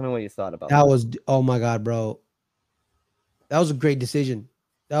thought. Tell me what you thought about that. Oh my God, bro. That was a great decision.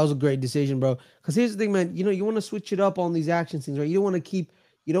 Bro. Because here's the thing, man. You know, you want to switch it up on these action scenes, right? You don't want to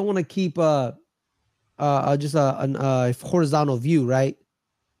keep just a horizontal view, right?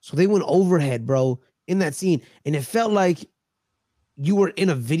 So they went overhead, bro, in that scene, and it felt like you were in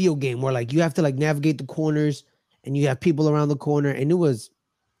a video game where like you have to like navigate the corners and you have people around the corner, and it was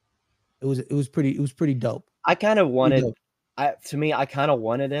pretty dope. I kind of wanted, I kind of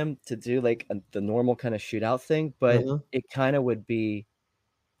wanted him to do like the normal kind of shootout thing, but it kind of would be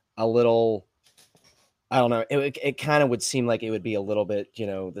a little, I don't know. It kind of would seem like it would be a little bit,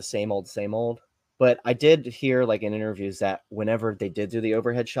 the same old. But I did hear like in interviews that whenever they did do the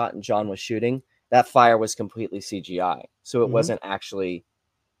overhead shot and John was shooting, that fire was completely CGI. So it wasn't actually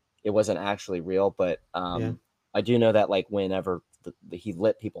real. But I do know that like whenever he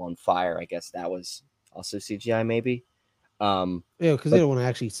lit people on fire, I guess that was also CGI maybe. Because they don't want to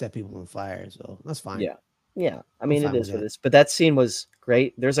actually set people on fire, so that's fine. Yeah. Yeah, I I'm mean, it fine with is what it that. is. But that scene was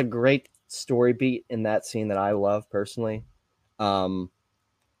great. There's a great story beat in that scene that I love personally. Um,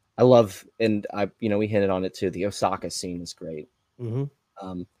 I love, and we hinted on it too. The Osaka scene is great. Mm-hmm.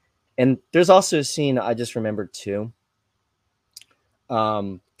 Um, and there's also a scene I just remembered too.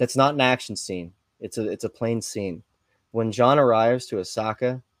 That's not an action scene. It's a plain scene. When John arrives to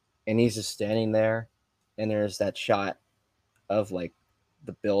Osaka, and he's just standing there, and there's that shot of like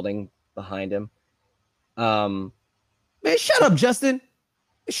the building behind him. Man, shut up, Justin.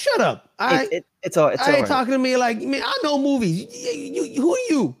 Shut up. It's all I ain't right. talking to me like, man, I know movies. Who are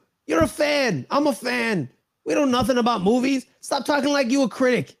you? You're a fan. I'm a fan. We know nothing about movies. Stop talking like you a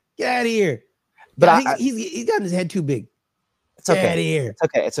critic. Get out of here. But Yeah, he's gotten his head too big. It's Get okay. out of here.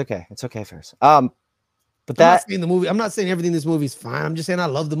 It's okay, Ferris. But I'm that not saying the movie. I'm not saying everything in this movie is fine. I'm just saying I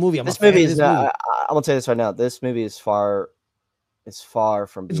love the movie. I'm this a fan movie of is this movie. I'm gonna tell you this right now. This movie is far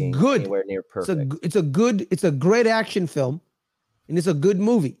from It's being good. anywhere near perfect. It's a great action film, and it's a good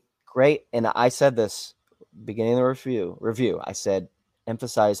movie. Great, and I said this beginning of the review. I said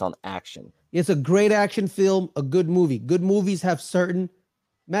emphasize on action. It's a great action film, a good movie. Good movies have certain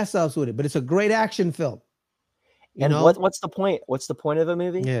mess ups with it, but it's a great action film. And what's the point? What's the point of a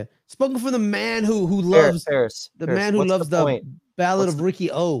movie? Yeah, spoken for the man who loves Ferris, man who what's loves the Ballad of Ricky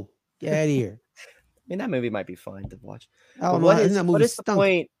O. Get out of here. I mean, that movie might be fine to watch. I don't What know. is That what movie is the stunk.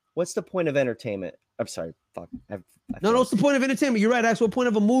 point? What's the point of entertainment? I'm sorry, fuck. No, what's the point of entertainment? You're right. That's what point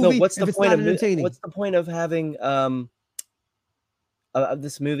of a movie. No, what's the point of entertaining? What's the point of having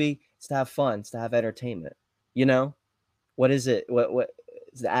this movie? It's to have fun. It's to have entertainment. You know, what is it? What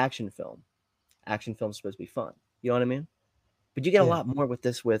is the action film? Action film's supposed to be fun. You know what I mean? But you get a lot more with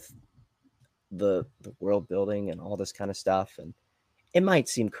this, with the world building and all this kind of stuff, and it might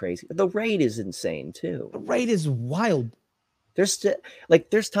seem crazy. But the raid is insane too. The raid is wild. There's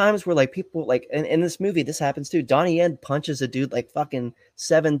times where like people like in this movie this happens too. Donnie Yen punches a dude like fucking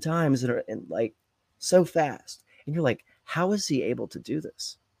 7 times and like so fast, and you're like, how is he able to do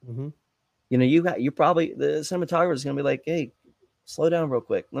this? Mm-hmm. You know, you probably, the cinematographer is gonna be like, hey, slow down real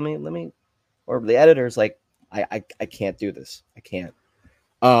quick. Let me, or the editor's like, I can't do this. I can't.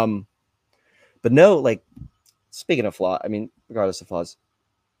 But no, like, speaking of flaw, I mean, regardless of flaws,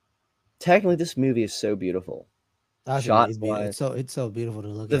 technically this movie is so beautiful. Shots wise, it's so beautiful to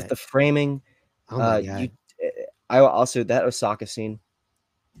look at. The framing. Oh my God. I also, that Osaka scene,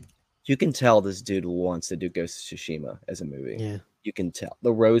 you can tell this dude wants to do Ghost of Tsushima as a movie. Yeah. You can tell.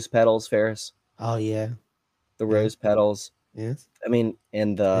 The rose petals, Ferris. Oh yeah. The rose petals. Yes. I mean,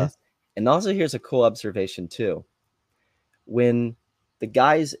 and also here's a cool observation too. When the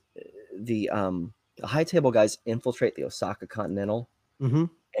guys, the high table guys infiltrate the Osaka Continental, mm-hmm.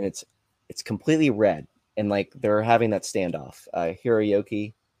 and it's completely red, and like they're having that standoff.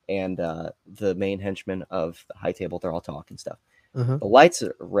 Hiroyuki and the main henchman of the high table, they're all talking stuff. Uh-huh. The lights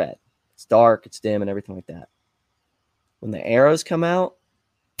are red. It's dark, it's dim, and everything like that. When the arrows come out,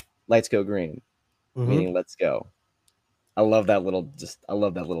 lights go green, meaning let's go. I love that little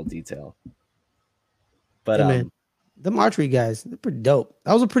detail. But hey, man, the archery guys, they're pretty dope.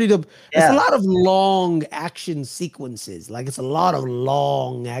 That was a pretty dope. Yeah. It's a lot of long action sequences. Like it's a lot of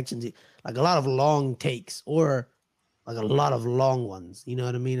long actions, like a lot of long takes, or like a lot of long ones. You know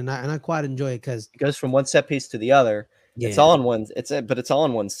what I mean? And I quite enjoy it because it goes from one set piece to the other. Yeah. It's all in one. But it's all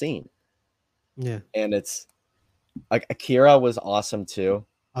in one scene. Yeah, and it's like Akira was awesome too.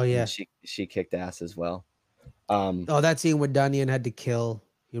 Oh yeah, she kicked ass as well. That scene where Donnie had to kill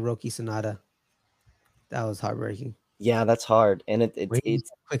Hiroki Sanada, that was heartbreaking. Yeah, that's hard, and it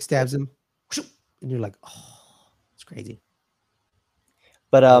quick stabs him, and you're like, oh, it's crazy.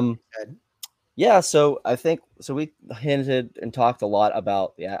 But yeah. So I think we hinted and talked a lot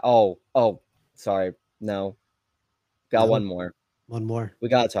about sorry, no, got one more. One more. We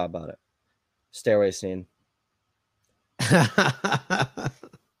gotta talk about it. Stairway scene.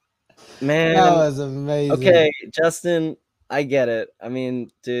 Man, that was amazing. Okay, Justin, I get it. I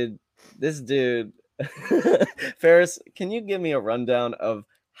mean, dude, this dude, Ferris, can you give me a rundown of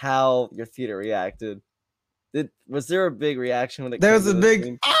how your theater reacted? Was there a big reaction when it? There was a big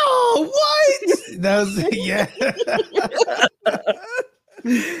scene? Oh, what? That was yeah.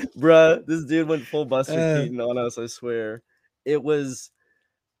 Bruh, this dude went full Buster Keaton on us. I swear, it was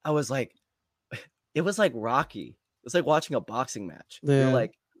like Rocky. It was like watching a boxing match. Yeah. You're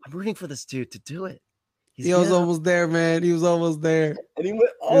like, I'm rooting for this dude to do it. He was almost there, man. He was almost there. And he went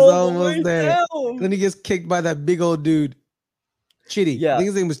almost there. Then he gets kicked by that big old dude, Chitty. Yeah. I think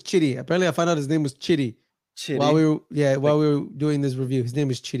his name was Chitty. Apparently, I found out his name was Chitty. While we were doing this review, his name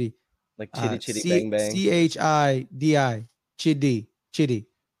is Chitty. Like Chitty Bang Bang. CHIDI. Chitty.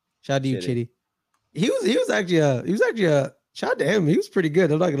 Shout out to you, Chitty. He was actually a shout out to him. He was pretty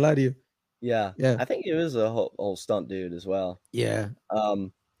good. I'm not gonna lie to you. Yeah, Yeah. I think he was a whole stunt dude as well. Yeah.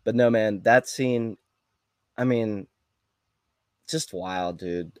 But no, man, that scene, I mean, just wild,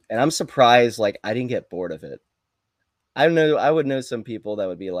 dude. And I'm surprised, like, I didn't get bored of it. I would know some people that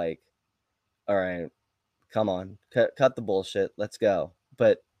would be like, all right, come on, cut the bullshit, let's go.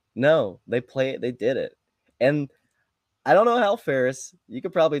 But no, they did it. And I don't know how, Ferris, you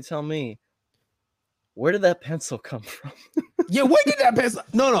could probably tell me, where did that pencil come from? Yeah, where did that pencil?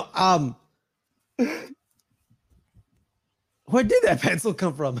 No. Where did that pencil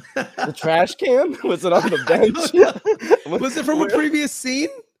come from? The trash can? Was it on the bench? Was it from a previous scene?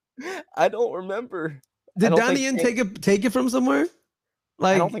 I don't remember. Did Donnie Yen take it from somewhere?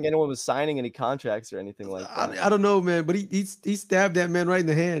 Like, I don't think anyone was signing any contracts or anything like that. I don't know, man. But he stabbed that man right in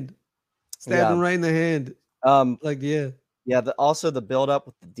the hand. Stabbed him right in the hand. Yeah. Also the build up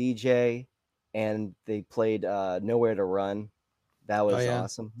with the DJ, and they played "Nowhere to Run." That was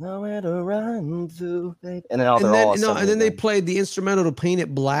awesome. Nowhere to run to, baby. And then they played the instrumental to "Paint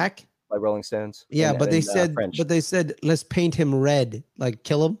It Black" by Rolling Stones. Yeah, but they said let's paint him red, like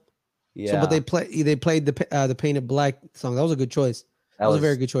kill him. Yeah. So, but they played the "Paint It Black" song. That was a good choice. That was a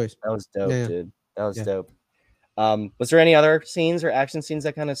very good choice. That was dope, dude. That was dope. Was there any other scenes or action scenes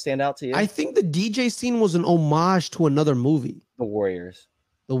that kind of stand out to you? I think the DJ scene was an homage to another movie. The Warriors.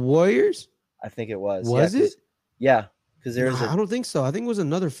 The Warriors? I think it was. Was it? Yeah. Because I don't think so. I think it was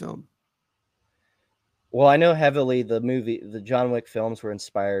another film. Well, I know heavily the John Wick films were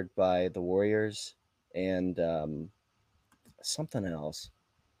inspired by the Warriors and something else.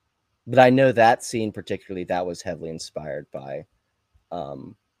 But I know that scene particularly, that was heavily inspired by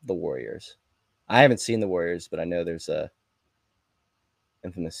the Warriors. I haven't seen the Warriors, but I know there's a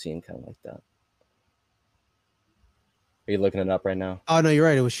infamous scene kind of like that. Are you looking it up right now? Oh no, you're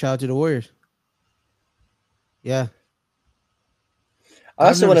right. It was Shout Out to the Warriors. Yeah. I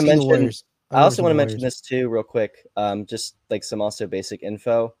also want to mention this too, real quick. Just like some also basic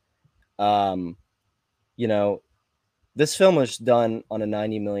info. This film was done on a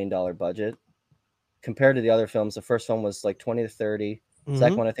 $90 million budget. Compared to the other films, the first film was like 20 to 30. Mm-hmm.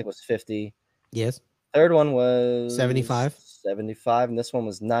 Second one I think was 50. Yes. Third one was 75. 75, and this one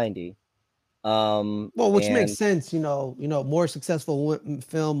was 90. Which makes sense, more successful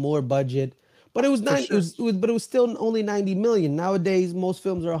film, more budget. But it was but it was still only 90 million. Nowadays, most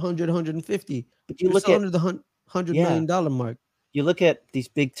films are 100, 150. But you look under the $100 million mark. You look at these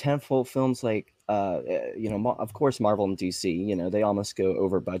big tentpole films like, of course, Marvel and DC. They almost go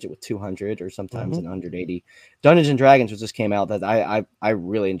over budget with 200 or sometimes 180. Dungeons and Dragons, which just came out, that I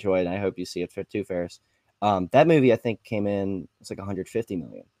really enjoyed, and I hope you see it too, Ferris. That movie I think came in, it's like 150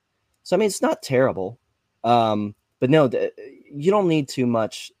 million. So I mean, it's not terrible, but no, you don't need too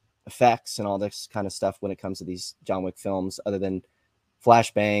much effects and all this kind of stuff when it comes to these John Wick films, other than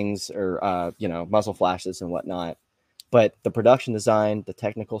flashbangs or muzzle flashes and whatnot. But the production design, the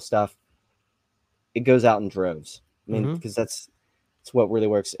technical stuff, it goes out in droves. I mean, because that's what really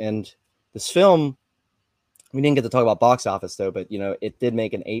works. And this film, we didn't get to talk about box office though, but it did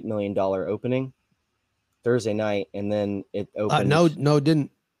make an $8 million opening Thursday night, and then it opened. No, it didn't.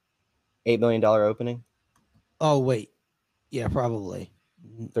 $8 million opening. Oh wait, yeah, probably.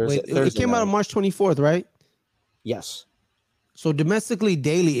 Thursday it came out on March 24th, right? Yes. So domestically,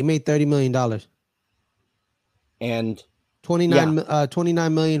 daily, it made $30 million. And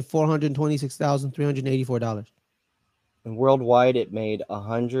 $29,426,384. And worldwide, it made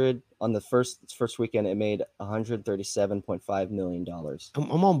 100 on the first weekend. It made $137.5 million.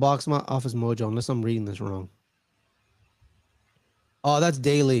 I'm on Box Office Mojo, unless I'm reading this wrong. Oh, that's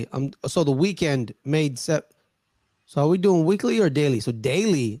daily. So the weekend made So are we doing weekly or daily? So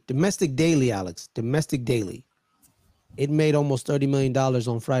daily, domestic daily, Alex. Domestic daily. It made almost $30 million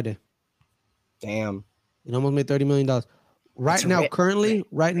on Friday. Damn. It almost made $30 million. Right now, currently,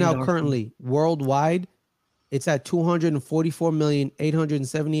 worldwide, it's at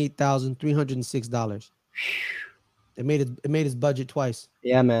 $244,878,306. It made his budget twice.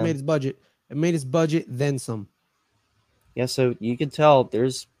 Yeah, man. It made his budget, then some. Yeah, so you can tell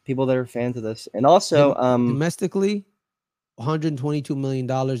there's people that are fans of this. And also domestically,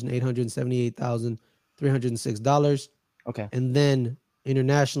 $122,878,306. Okay. And then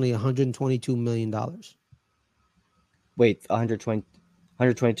internationally, $122 million. Wait,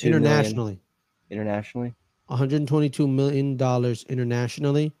 122 internationally. Internationally? $122 million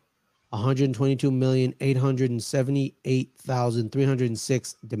internationally.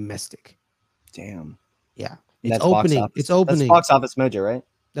 $122,878,306 domestic. Damn. Yeah. It's opening. That's Box Office Mojo, right?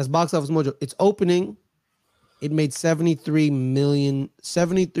 That's Box Office Mojo. It's opening It made 73 million,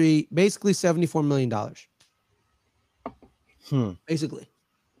 73, basically $74 million. Basically.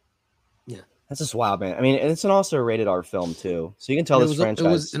 Yeah. That's just wild, man. I mean, it's an also rated R film too. So you can tell this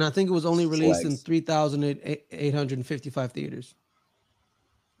franchise. And I think it was only released in legs. 3,855 theaters.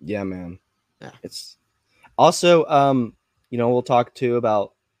 Yeah, man. Yeah. It's also, you know, we'll talk too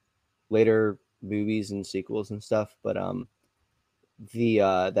about later movies and sequels and stuff, but the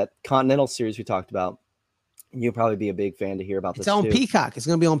that Continental series we talked about, you'll probably be a big fan to hear about this. It's on Peacock. It's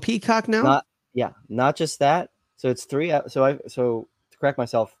going to be on Peacock now. Not just that. So it's so to correct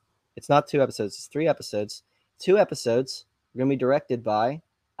myself, it's not 2 episodes. It's 3 episodes. 2 episodes are going to be directed by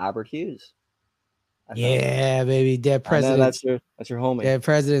Albert Hughes. Yeah, baby, Dead Presidents. That's your homie. Dead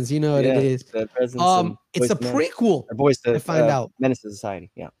Presidents. You know what it is. Dead Presidents. It's a prequel. Or Boys to I find out. Menace to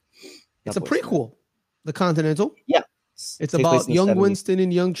Society. Yeah. It's a prequel. The Continental. Yeah. It's about young Winston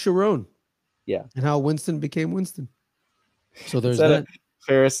and young Sharon. Yeah. And how Winston became Winston. So there's that.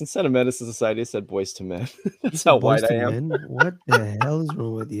 Ferris, instead of Menace to Society, I said Boys to Men. That's how white I am. Men? What the hell is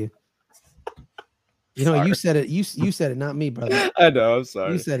wrong with you? You know, you said it. You said it, not me, brother. I know. I'm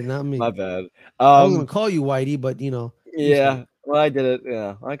sorry. You said it, not me. My bad. I was gonna call you Whitey, but you know. Yeah. Well, I did it.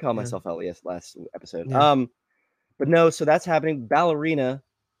 Yeah, I called myself out last episode. Yeah. But no. So that's happening. Ballerina.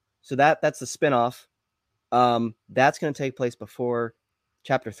 So that's the spinoff. That's going to take place before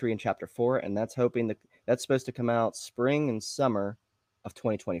Chapter 3 and Chapter 4, and that's supposed to come out spring and summer of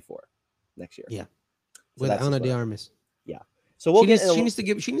 2024 next year. Yeah. So with Ana de Armas. Yeah. So she needs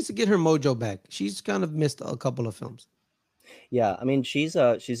to get her mojo back. She's kind of missed a couple of films. Yeah, I mean she's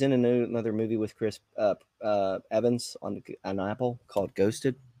in another movie with Chris Evans on Apple called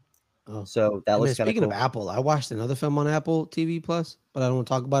Ghosted. Oh, so that looks kind of cool. Speaking of Apple, I watched another film on Apple TV Plus, but I don't want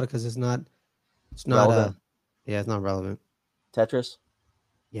to talk about it because it's not relevant. It's not relevant. Tetris.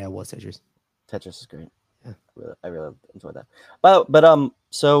 Yeah, it was Tetris. Tetris is great. Yeah, I really enjoyed that. But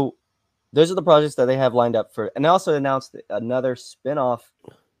so those are the projects that they have lined up for, and they also announced another spin-off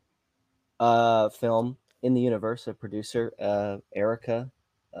film in the universe. A producer, Erica,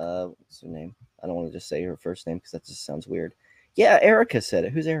 what's her name? I don't want to just say her first name because that just sounds weird. Yeah, Erica said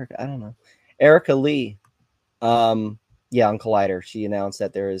it. Who's Erica? I don't know. Erica Lee. On Collider, she announced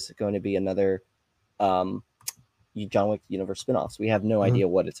that there is going to be another John Wick universe spinoffs. We have no idea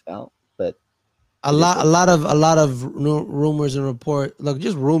what it's about, but a lot of rumors and reports. Look,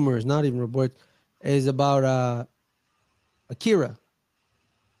 just rumors, not even reports, is about Akira.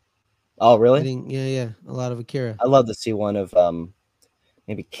 Oh, really? Yeah. A lot of Akira. I'd love to see one of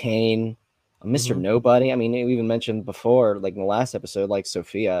maybe Kane, Mr. Nobody. I mean, we even mentioned before, like in the last episode, like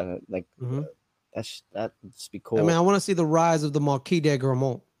Sophia. Like that'd just be cool. I mean, I want to see the rise of the Marquis de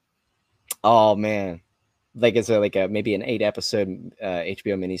Gramont. Oh man. Like it's maybe an 8-episode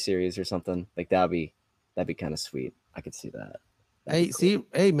HBO miniseries or something. Like that'd be kind of sweet. I could see that.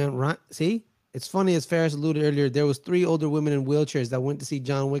 Hey man, right? See, it's funny, as Ferris alluded earlier. There was 3 older women in wheelchairs that went to see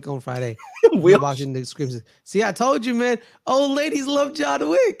John Wick on Friday. Watching the scripts. See, I told you, man. Old ladies love John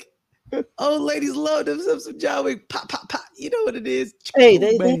Wick. Old ladies love them some John Wick. Pop, pop, pop. You know what it is. Hey,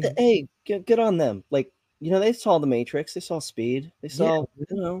 hey, get on them. Like, you know, they saw The Matrix. They saw Speed. They saw, good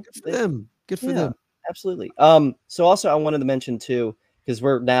for them. Good for them. Absolutely. So also I wanted to mention too, because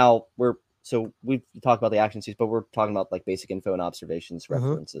we've talked about the action scenes, but we're talking about like basic info and observations,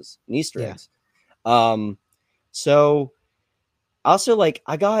 references, and Easter eggs. So also, like,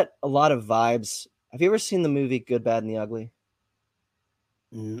 I got a lot of vibes. Have you ever seen the movie Good, Bad, and the Ugly?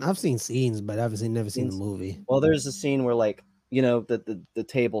 I've seen scenes, but I've never seen the movie. Well, there's a scene where, like, you know, the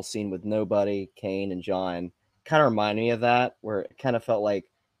table scene with Nobody, Kane, and John kind of reminded me of that, where it kind of felt like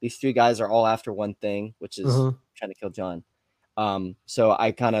these 3 guys are all after one thing, which is trying to kill John. So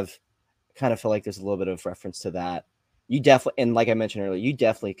I kind of feel like there's a little bit of reference to that. You definitely, and like I mentioned earlier, you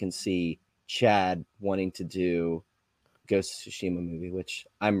definitely can see Chad wanting to do Ghost of Tsushima movie, which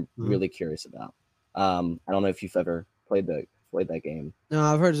I'm really curious about. I don't know if you've ever played that game. No,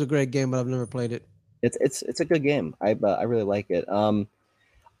 I've heard it's a great game, but I've never played it. It's a good game. I really like it.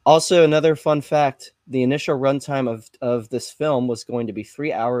 Also, another fun fact: the initial runtime of this film was going to be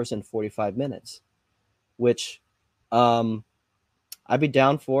 3 hours and 45 minutes, which I'd be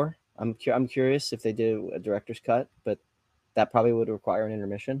down for. I'm curious if they do a director's cut, but that probably would require an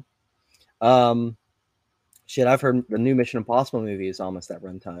intermission. I've heard the new Mission Impossible movie is almost that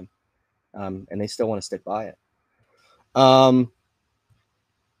runtime, and they still want to stick by it.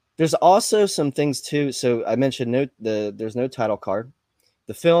 There's also some things too. So I mentioned there's no title card.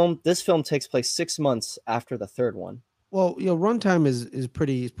 This film takes place 6 months after the third one. Well, runtime is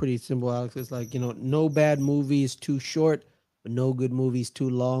pretty simple, Alex. It's like, no bad movie is too short, but no good movie is too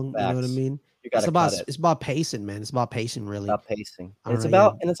long. Facts. You know what I mean? gotta cut it. It's about pacing, man. It's about pacing, really. About pacing. I And it's don't know,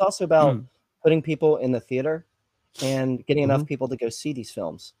 about, and it's also about putting people in the theater and getting enough Mhm. people to go see these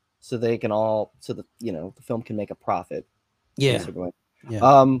films, so they can all, so that, you know, the film can make a profit. Yeah. Basically.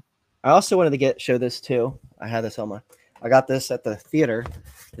 Yeah. I also wanted to show this too. I had this on I got this at the theater.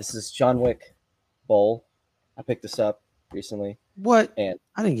 This is John Wick bowl. I picked this up recently. What? And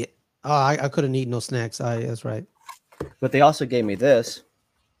I didn't get. Oh, I couldn't eat no snacks. That's right. but they also gave me this.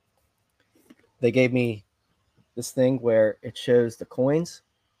 They gave me this thing where it shows the coins.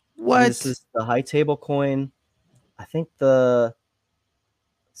 What? This is the high table coin. I think let's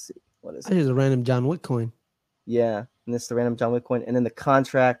see, what is I it? just a random John Wick coin. Yeah, and this is the random John Wick coin, and then the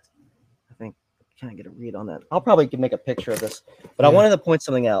contract. I think, can I get a read on that? I'll probably make a picture of this, but I wanted to point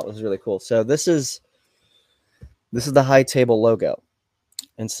something out. It was really cool. So this is the high table logo,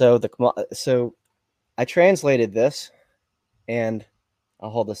 and so I translated this, and I'll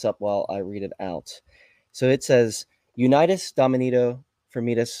hold this up while I read it out. So it says Unitas Dominito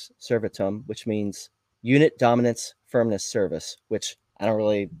Firmitas Servitum, which means unit dominance firmness service, which I don't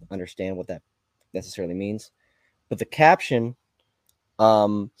really understand what that necessarily means. But the caption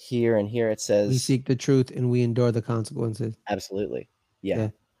here and here, it says, "We seek the truth and we endure the consequences." Absolutely. Yeah.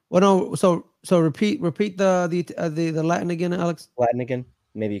 Well, no. So repeat the Latin again, Alex. Latin again.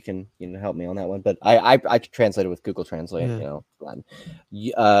 Maybe you can help me on that one. But I translated with Google Translate. Latin.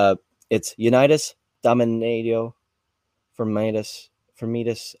 It's Unitas Dominatio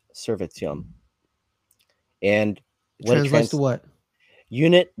Firmitas Servitium, and what translates to what?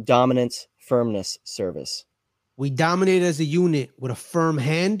 Unit dominance firmness service. We dominate as a unit with a firm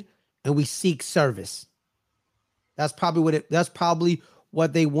hand, and we seek service. That's probably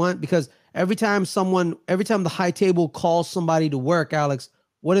what they want, because every time the high table calls somebody to work, Alex,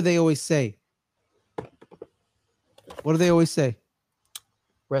 what do they always say? What do they always say?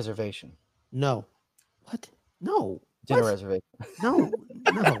 Reservation. No. What? No. Dinner what? reservation. No.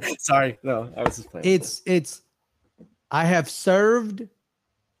 Sorry. No, I was just playing. It's I have served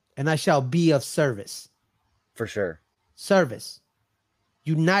and I shall be of service. For sure. Service.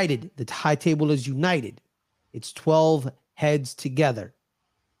 United. The high table is united. It's 12 heads together.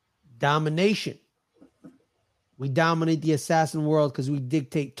 Domination. We dominate the assassin world because we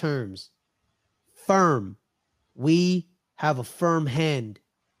dictate terms. Firm. We have a firm hand.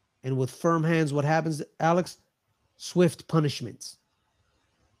 And with firm hands, what happens, Alex? Swift punishments.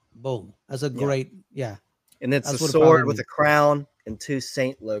 Boom. That's a great, And it's that's a sword with a crown and two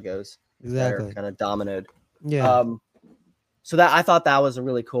saint logos. Exactly. That are kind of dominoed. Yeah. So that, I thought that was a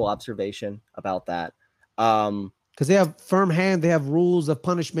really cool observation about that. Because they have firm hand, they have rules of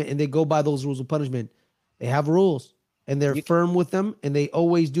punishment, and they go by those rules of punishment. They have rules, and they're firm with them, and they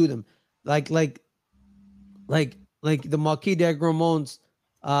always do them. Like the Marquis de Gramon's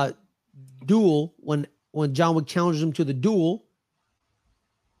duel, when John Wick challenged him to the duel,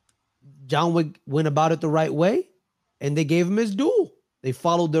 John Wick went about it the right way, and they gave him his duel. They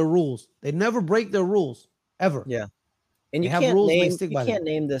followed their rules. They never break their rules ever. Yeah, and you can't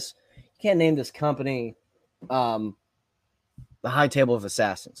name this company the High Table of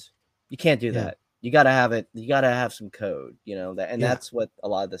Assassins. You can't do that. You got to have it. You got to have some code, that's what a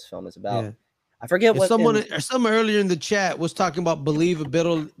lot of this film is about. Yeah. I forget what someone earlier in the chat was talking about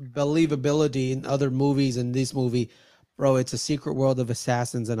believability in other movies, and this movie, bro, it's a secret world of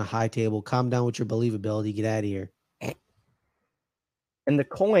assassins and a high table. Calm down with your believability. Get out of here. And the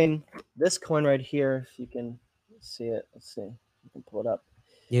coin, this coin right here, if you can see it, let's see, you can pull it up.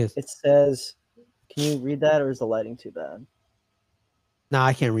 Yes. It says, can you read that, or is the lighting too bad? No,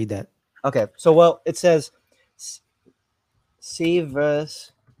 I can't read that. Okay, so it says Si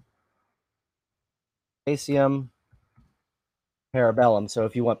vers Pacem Parabellum. So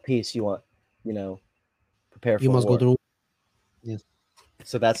if you want peace, you want, prepare for war. You must go through. Yes.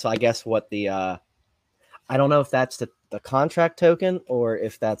 So that's, I guess, what the I don't know if that's the contract token, or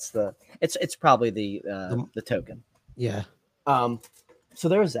if that's it's probably the token. Yeah. So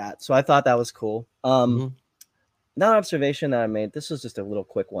there was that. So I thought that was cool. Another observation that I made, this was just a little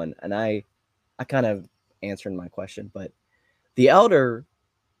quick one, and I kind of answered my question, but the Elder,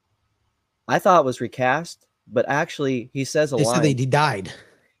 I thought was recast, but actually he says line. Said he died.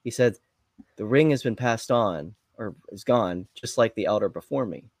 He said, the ring has been passed on, or is gone, just like the Elder before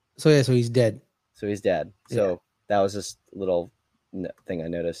me. So he's dead. So he's dead. So that was just a little thing I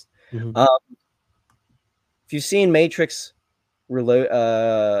noticed. If you've seen Matrix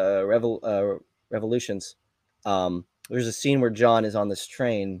Revolutions, there's a scene where John is on this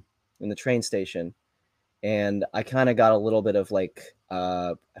train in the train station, and I kind of got a little bit of I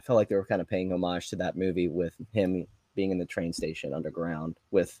felt like they were kind of paying homage to that movie with him being in the train station underground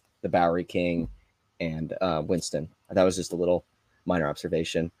with the Bowery King and Winston. That was just a little minor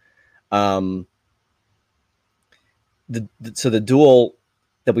observation. So the duel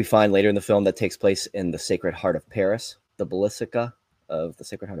that we find later in the film that takes place in the Sacred Heart of Paris, the Basilica of the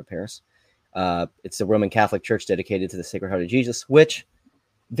Sacred Heart of Paris. It's the Roman Catholic Church dedicated to the Sacred Heart of Jesus, which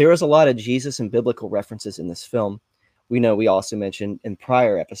there is a lot of Jesus and biblical references in this film. We know we also mentioned in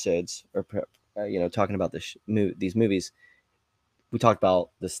prior episodes, or talking about these movies, we talked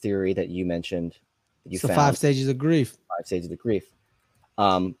about this theory that you mentioned. That you it's the found 5 stages of grief. 5 stages of grief.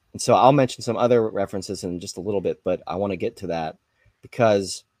 And so I'll mention some other references in just a little bit, but I want to get to that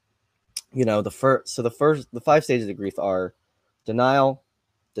because, the 5 stages of grief are denial,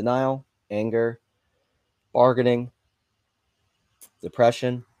 anger, bargaining,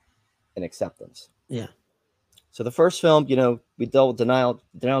 depression, and acceptance. Yeah. So the first film, we dealt with denial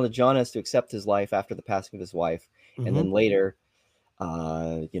that John has to accept his life after the passing of his wife. Mm-hmm. And then later,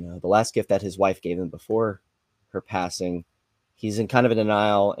 the last gift that his wife gave him before her passing, he's in kind of a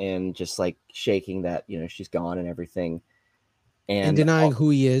denial and just like shaking that, she's gone and everything. And denying who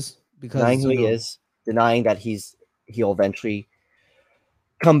he is. Because denying who he is, denying that he'll eventually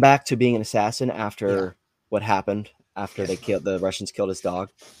come back to being an assassin after what happened after the Russians killed his dog.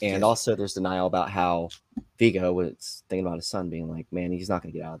 And also there's denial about how Vigo was thinking about his son being like, man, he's not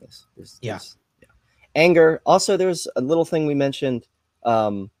going to get out of this. There's anger. Also, there's a little thing we mentioned.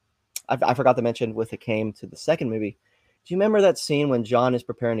 I forgot to mention with it came to the second movie. Do you remember that scene when John is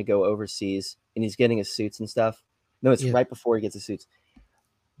preparing to go overseas and he's getting his suits and stuff? No, it's right before he gets his suits.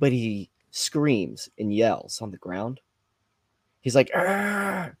 But he screams and yells on the ground. He's like,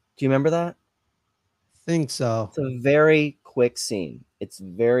 "Arr!" Do you remember that? Think so. It's a very quick scene. It's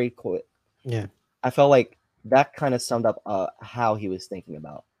very quick. Yeah. I felt like that kind of summed up how he was thinking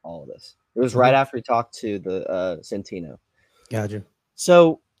about all of this. It was right after he talked to the Centino. Gotcha.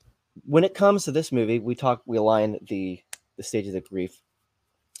 So when it comes to this movie, we align the stages of grief.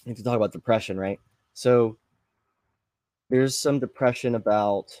 We need to talk about depression, right? So there's some depression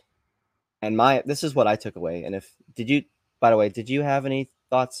about, and this is what I took away. And by the way, did you have any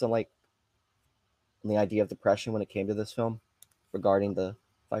thoughts on the idea of depression when it came to this film regarding the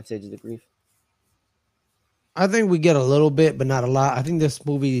 5 stages of grief? I think we get a little bit, but not a lot. I think this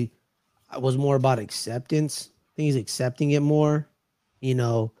movie was more about acceptance. I think he's accepting it more,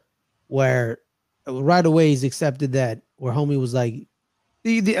 where right away he's accepted that where homie was like,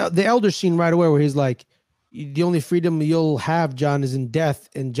 the elder scene right away where he's like, the only freedom you'll have, John, is in death.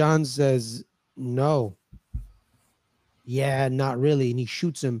 And John says, no. Yeah, not really. And he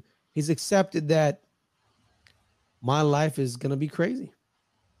shoots him. He's accepted that my life is going to be crazy.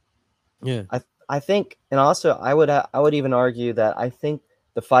 Yeah. I think, and also I would even argue that I think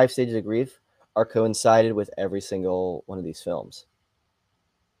the 5 stages of grief are coincided with every single one of these films.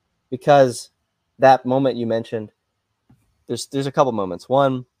 Because that moment you mentioned, there's a couple moments.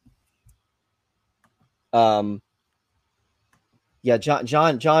 One, John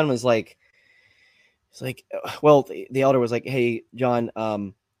was like, it's like, well, the elder was like, hey, John,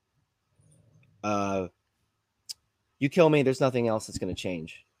 you kill me, there's nothing else that's going to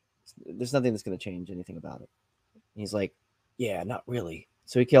change. There's nothing that's going to change anything about it. And he's like, yeah, not really.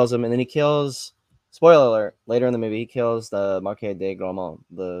 So he kills him, and then he kills, spoiler alert, later in the movie, he kills the Marquis de Gramont.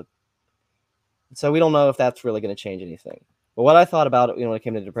 So we don't know if that's really going to change anything. But what I thought about it, when it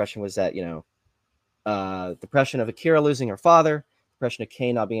came to depression was that, depression of Akira losing her father, depression of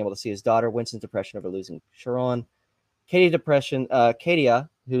Kane not being able to see his daughter, Winston's depression over losing Sharon, Katia,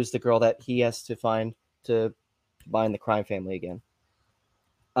 who's the girl that he has to find to bind the crime family again.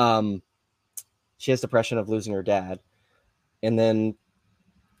 She has depression of losing her dad. And then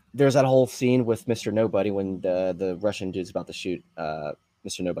there's that whole scene with Mr. Nobody when the Russian dude's about to shoot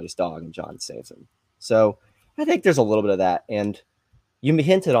Mr. Nobody's dog and John saves him. So I think there's a little bit of that. And you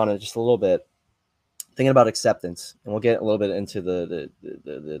hinted on it just a little bit, thinking about acceptance. And we'll get a little bit into the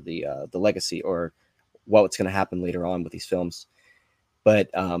legacy or what's going to happen later on with these films.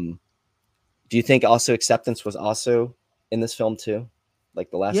 But do you think also acceptance was also in this film too? Like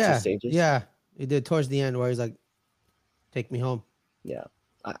the last 2 stages? Yeah, he did towards the end where he's like, take me home. Yeah.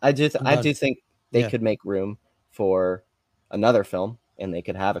 I do think they could make room for another film and they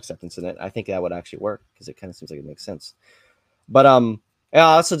could have acceptance in it. I think that would actually work because it kind of seems like it makes sense. But I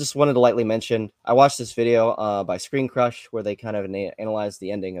also just wanted to lightly mention, I watched this video by Screen Crush where they kind of analyzed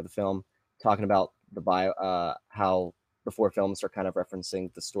the ending of the film, talking about how the 4 films are kind of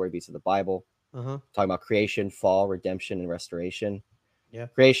referencing the story beats of the Bible, talking about creation, fall, redemption, and restoration. Yeah.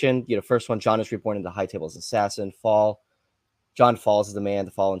 Creation, first one, John is reborn into High Table as assassin. Fall, John falls as the man.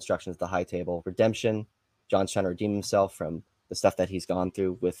 The fall instruction is the High Table. Redemption, John's trying to redeem himself from the stuff that he's gone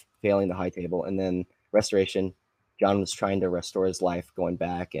through with failing the high table, and then Restoration. John was trying to restore his life, going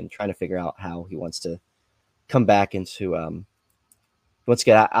back and trying to figure out how he wants to come back into let's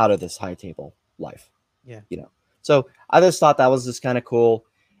get out of this high table life. Yeah. So I just thought that was just kind of cool.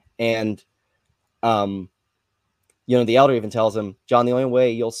 And the elder even tells him, John, the only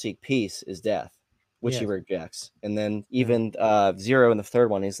way you'll seek peace is death, which he rejects. And then even Zero in the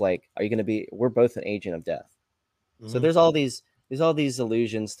third one, he's like, are you going to be, we're both an agent of death. So there's all these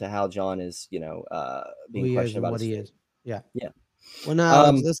allusions to how John is, being questioned about what he faith. is. Yeah. Yeah. Well,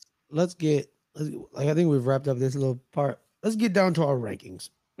 now let's get like, I think we've wrapped up this little part. Let's get down to our rankings.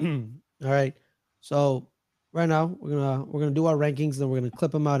 All right. So right now we're gonna do our rankings, then we're gonna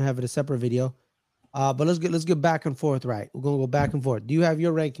clip them out and have it a separate video. But let's get back and forth. Right. We're gonna go back and forth. Do you have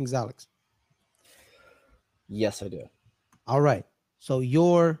your rankings, Alex? Yes, I do. All right. So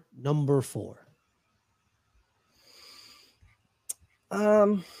your number 4.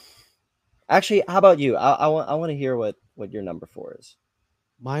 Actually, how about you? I want to hear what your number 4 is.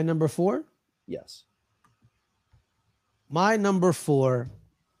 My number 4? Yes. My number 4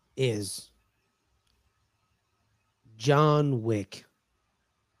 is John Wick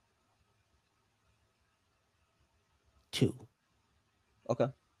 2. Okay.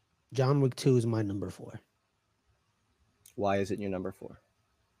 John Wick 2 is my number 4. Why is it your number 4?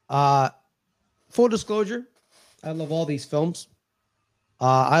 Full disclosure, I love all these films.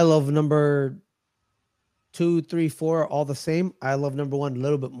 I love number 2, 3, 4 all the same. I love number 1 a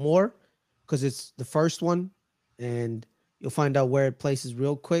little bit more because it's the first one, and you'll find out where it places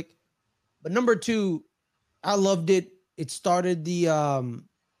real quick. But number 2, I loved it. It started the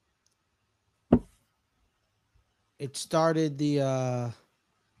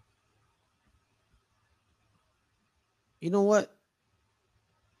you know what?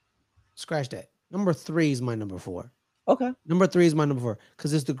 Scratch that. Number 3 is my number 4. Okay. Number 3 is my number 4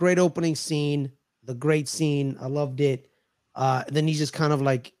 because it's the great opening scene, the great scene. I loved it. Then he's just kind of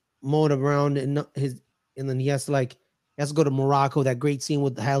like mowing around and then he has to go to Morocco. That great scene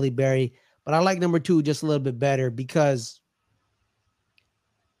with Halle Berry. But I like number 2 just a little bit better because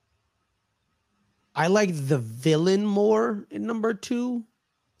I like the villain more in number 2,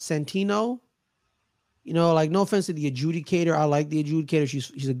 Santino. Like, no offense to the adjudicator. I like the adjudicator.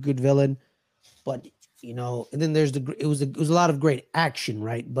 She's a good villain. But, and then there's it was a lot of great action,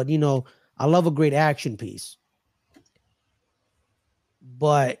 right? But, I love a great action piece.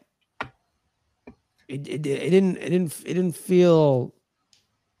 But it didn't feel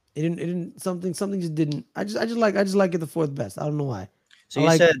something just didn't. I just like it the 4th best. I don't know why. So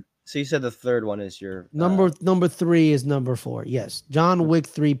you said the third one is your number 3 is number 4. Yes. John Wick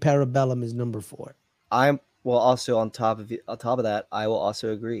 3 Parabellum is number 4. Also on top of that, I will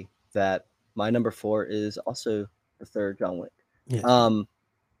also agree that my number 4 is also the third John Wick. Yes.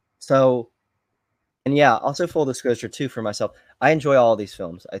 Also full disclosure too for myself, I enjoy all these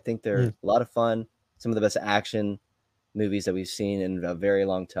films. I think they're a lot of fun. Some of the best action movies that we've seen in a very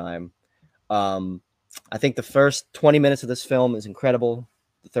long time. I think the first 20 minutes of this film is incredible.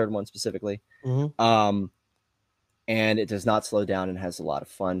 The third one specifically. Mm-hmm. And it does not slow down and has a lot of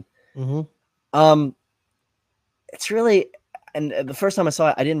fun. Mm-hmm. It's really, and the first time I saw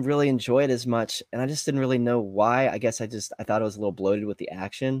it, I didn't really enjoy it as much, and I just didn't really know why. I guess I thought it was a little bloated with the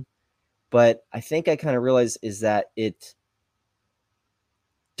action, but I think I kind of realized is that it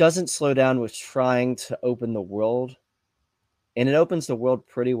doesn't slow down with trying to open the world, and it opens the world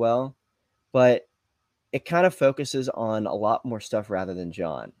pretty well, but it kind of focuses on a lot more stuff rather than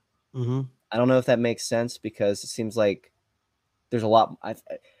John. Mm-hmm. I don't know if that makes sense because it seems like there's a lot.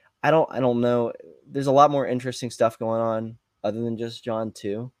 I don't know. There's a lot more interesting stuff going on other than just John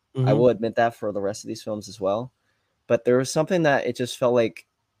too. Mm-hmm. I will admit that for the rest of these films as well. But there was something that it just felt like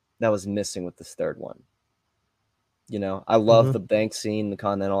that was missing with this third one. I love the bank scene, the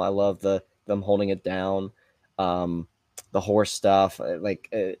Continental. I love them holding it down. The horse stuff,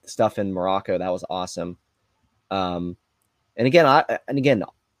 stuff in Morocco, that was awesome. And again,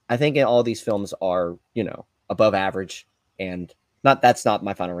 I think all these films are, above average, and that's not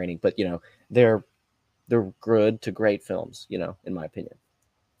my final rating, but they're good to great films, in my opinion,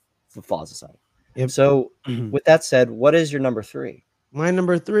 for flaws aside. Yep. So with that said, what is your number 3? My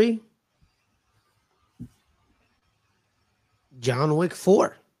number 3, John Wick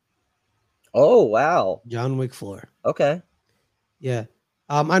 4. Oh, wow. John Wick 4. Okay. Yeah.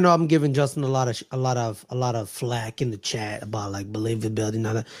 I know I'm giving Justin a lot of flack in the chat about like believability and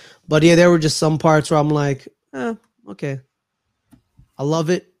all that. But yeah, there were just some parts where I'm like, okay. I love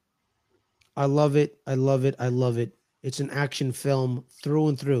it. I love it. I love it. I love it. It's an action film through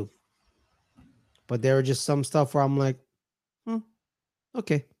and through. but there were just some stuff where I'm like,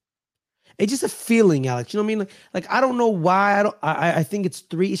 okay. It's just a feeling, Alex. You know what I mean? Like I don't know why. I think it's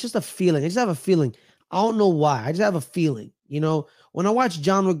 3. It's just a feeling. I just have a feeling. I don't know why. I just have a feeling. You know, when I watch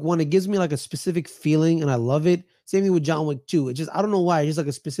John Wick 1, it gives me like a specific feeling, and I love it. Same thing with John Wick 2. It just I don't know why. It's just like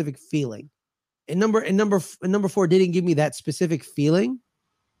a specific feeling. And number 4 didn't give me that specific feeling.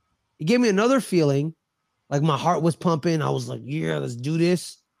 It gave me another feeling, like my heart was pumping. I was like, yeah, let's do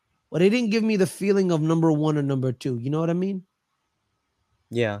this. But it didn't give me the feeling of number 1 or number 2. You know what I mean?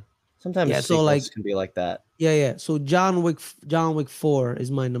 Yeah. Sometimes Yeah, so sequels like can be like that. Yeah. So John Wick 4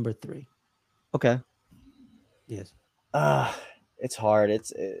 is my number 3. Okay. Yes. It's hard.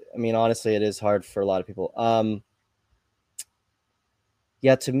 I mean, honestly, it is hard for a lot of people.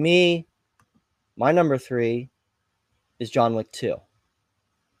 Yeah, to me, my number 3 is John Wick 2.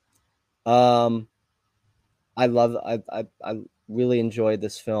 I really enjoyed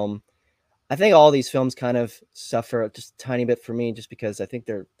this film. I think all these films kind of suffer just a tiny bit for me, just because I think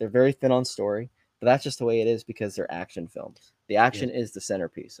they're very thin on story. But that's just the way it is because they're action films. The action is the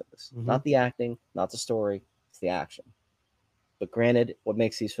centerpiece of this, not the acting, not the story. It's the action. But granted, what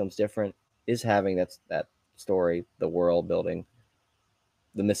makes these films different is having that story, the world building,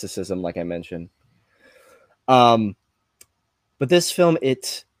 the mysticism, like I mentioned. But this film,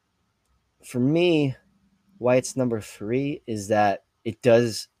 for me, why it's number 3 is that it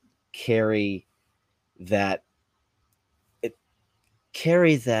does carry that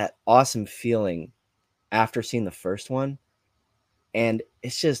awesome feeling after seeing the first one, and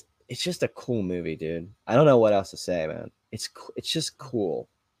it's just a cool movie, dude. I don't know what else to say, man. It's just cool.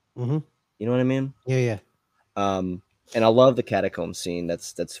 You know what I mean? Yeah. And I love the catacomb scene.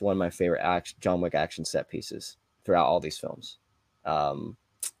 That's one of my favorite John Wick action set pieces throughout all these films.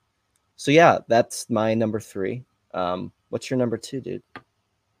 So yeah, that's my number 3. What's your number 2, dude?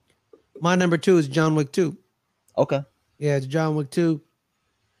 My number 2 is John Wick 2. Okay. Yeah, it's John Wick 2.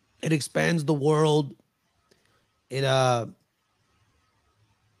 It expands the world. It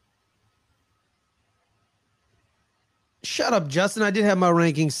Shut up, Justin. I did have my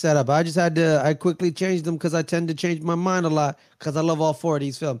rankings set up. I quickly changed them because I tend to change my mind a lot because I love all 4 of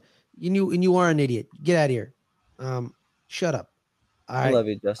these films. You are an idiot. Get out of here. Shut up. I love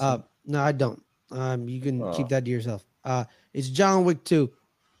you, Justin. No, I don't. You can keep that to yourself. It's John Wick 2.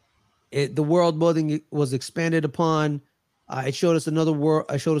 The world building was expanded upon. It showed us another world.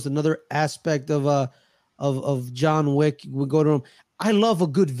 I showed us another aspect of John Wick. We go to him. I love a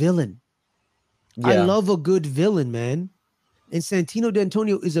good villain. Yeah. I love a good villain, man. And Santino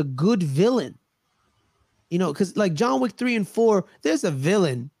D'Antonio is a good villain. You know, because like John Wick 3 and 4, there's a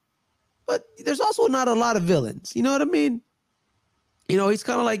villain, but there's also not a lot of villains. You know what I mean? You know, he's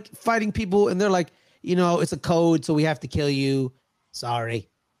kind of like fighting people, and they're like, you know, it's a code, so we have to kill you. Sorry.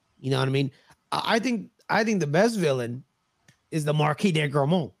 You know what I mean? I think the best villain is the Marquis de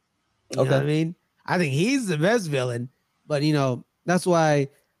Gramont. You know what I mean? I think he's the best villain, but you know, that's why.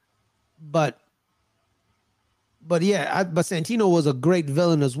 But yeah, but Santino was a great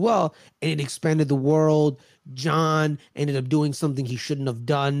villain as well, and it expanded the world. John ended up doing something he shouldn't have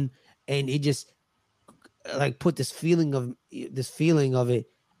done, and it just like put this feeling of it,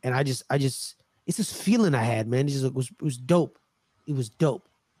 and I just it's this feeling I had, man. It was dope. It was dope.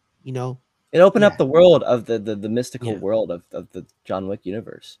 You know, it opened up the world of the mystical world of the John Wick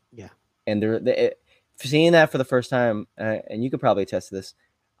universe. Yeah, and seeing that for the first time, and you could probably attest to this,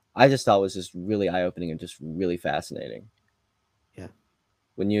 I just thought it was just really eye opening and just really fascinating. Yeah,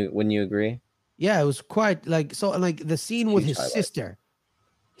 wouldn't you agree? Yeah, it was quite like so. Like the scene with his sister.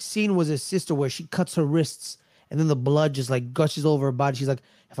 Scene was his sister where she cuts her wrists and then the blood just like gushes over her body. She's like,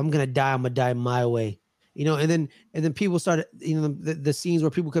 if I'm gonna die, I'm gonna die my way. You know, and then people started, you know, the scenes where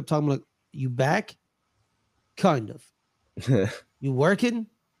people kept talking like, you back? Kind of. You working?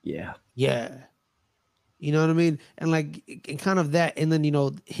 Yeah. Yeah. You know what I mean? And like and kind of that, and then you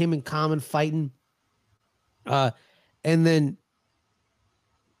know, him and Common fighting. And then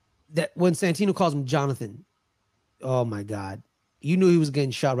that when Santino calls him Jonathan, oh my God. You knew he was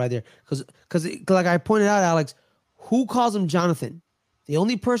getting shot right there. Because like I pointed out, Alex, who calls him Jonathan? The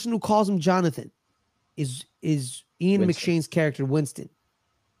only person who calls him Jonathan is Ian McShane's character, Winston.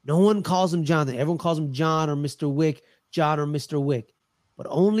 No one calls him Jonathan. Everyone calls him John or Mr. Wick, John or Mr. Wick. But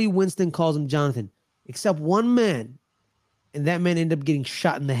only Winston calls him Jonathan, except one man. And that man ended up getting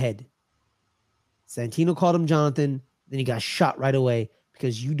shot in the head. Santino called him Jonathan. Then he got shot right away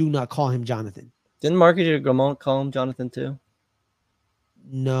because you do not call him Jonathan. Didn't Marquis de Gramont call him Jonathan too?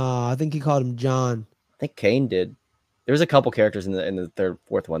 No, I think he called him John. I think Kane did. There was a couple characters in the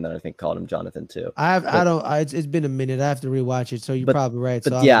fourth one that I think called him Jonathan too. It's been a minute. I have to rewatch it. So you're probably right. But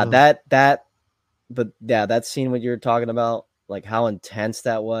so yeah, that yeah, that scene what you're talking about, like how intense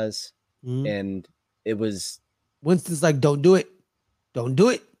that was, and it was. Winston's like, "Don't do it,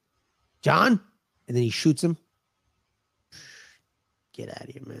 John," and then he shoots him. Get out of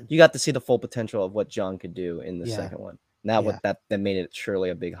here, man. You got to see the full potential of what John could do in the second one. That made it surely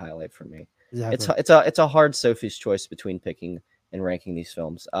a big highlight for me. Exactly. It's a hard Sophie's choice between picking and ranking these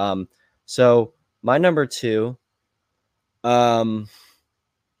films. So my number 2, for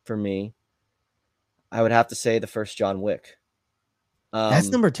me, I would have to say the first John Wick. That's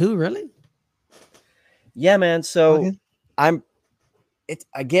number 2, really? Yeah, man. So it's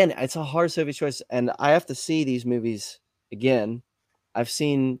a hard Sophie's choice, and I have to see these movies again. I've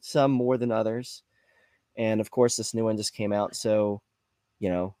seen some more than others, and of course, this new one just came out, so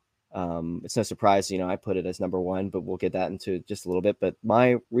it's no surprise. I put it as number 1, but we'll get that into just a little bit. But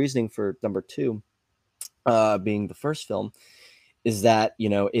my reasoning for number 2, being the first film, is that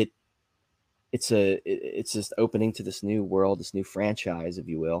it's just opening to this new world, this new franchise, if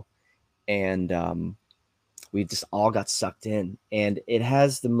you will, and we just all got sucked in, and it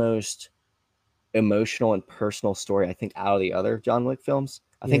has the most emotional and personal story, I think, out of the other John Wick films.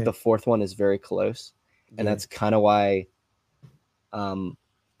 I think the fourth one is very close, and that's kind of why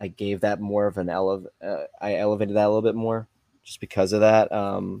I gave that more of an I elevated that a little bit more, just because of that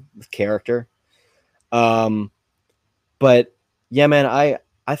with character. But yeah, man, I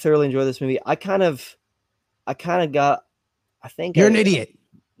thoroughly enjoy this movie. I think you're an idiot.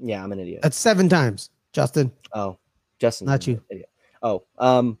 Yeah, I'm an idiot. That's 7 times, Justin. Oh, Justin, not you. Idiot. Oh,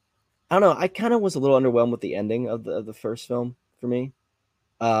 I don't know. I kind of was a little underwhelmed with the ending of the first film for me.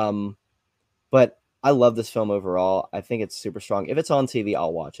 But I love this film overall. I think it's super strong. If it's on TV,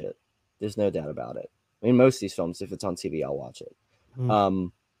 I'll watch it. There's no doubt about it. I mean, most of these films, if it's on TV, I'll watch it.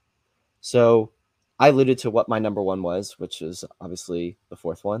 So I alluded to what my number 1 was, which is obviously the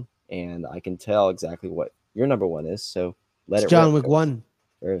fourth one. And I can tell exactly what your number 1 is. So it's John Wick 1.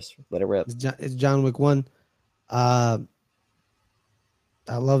 First, let it rip. It's John Wick 1. I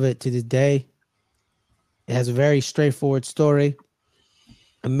love it to this day. It has a very straightforward story.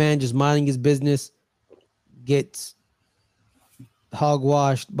 A man just minding his business gets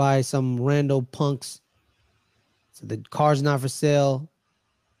hogwashed by some rando punks. So the car's not for sale.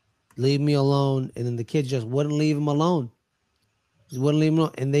 Leave me alone. And then the kids just wouldn't leave him alone. Just wouldn't leave him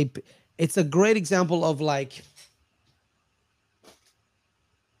alone. And it's a great example of like,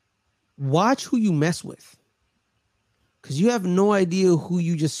 watch who you mess with. Because you have no idea who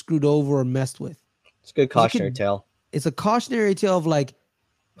you just screwed over or messed with. It's a good cautionary tale. It's a cautionary tale of like,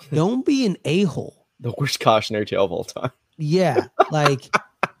 don't be an a-hole. The worst cautionary tale of all time. Yeah. Like,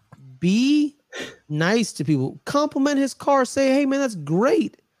 be nice to people. Compliment his car. Say, hey, man, that's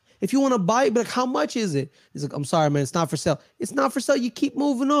great. If you want to buy it, be like, how much is it? He's like, I'm sorry, man. It's not for sale. It's not for sale. You keep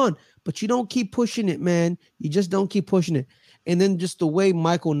moving on. But you don't keep pushing it, man. You just don't keep pushing it. And then just the way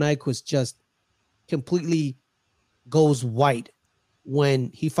Michael Nyquist just completely goes white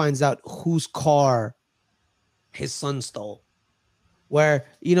when he finds out whose car his son stole. Where,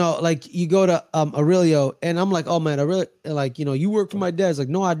 like you go to Aurelio, and I'm like, oh man, Aurelio, like, you work for my dad. It's like,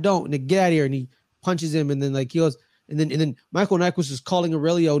 no, I don't. And they get out of here, and he punches him, and then like he goes, and then Michael Nyquist is calling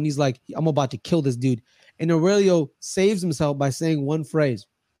Aurelio, and he's like, I'm about to kill this dude. And Aurelio saves himself by saying one phrase.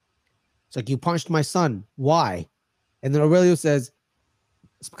 It's like, you punched my son. Why? And then Aurelio says,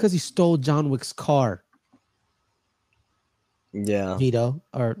 it's because he stole John Wick's car. Yeah. Vito,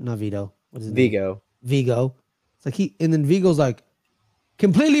 or not Vito. What is it? Vigo. Vigo. It's like and then Vigo's like,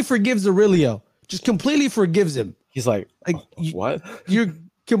 completely forgives Aurelio. Just completely forgives him. He's like what? You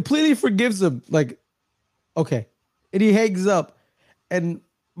completely forgives him. Like, okay. And he hangs up. And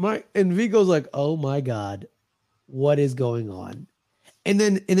Vigo's like, oh my God, what is going on? And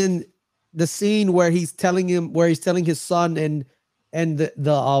then the scene where he's telling his son and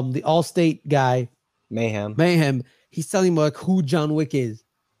the Allstate guy, Mayhem, he's telling him like who John Wick is.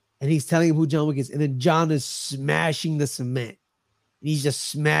 And he's telling him who John Wick is. And then John is smashing the cement. And he's just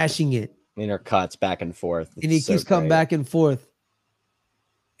smashing it. And her cuts back and forth. It's and he keeps coming back and forth.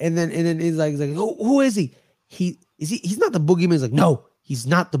 And then he's like, who is he? He's not the boogeyman. He's like, no, he's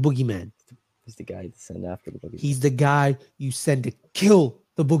not the boogeyman. He's the guy you send after the boogeyman. He's the guy you send to kill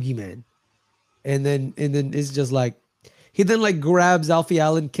the boogeyman. And then it's just like, he then like grabs Alfie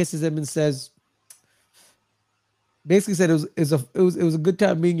Allen, kisses him, and says, basically said it was a good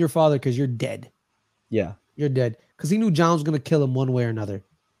time being your father because you're dead. Yeah, you're dead. Because he knew John was gonna kill him one way or another.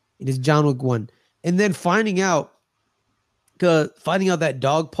 It is John Wick 1, and then finding out that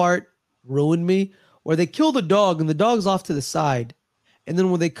dog part ruined me. Where they kill the dog and the dog's off to the side, and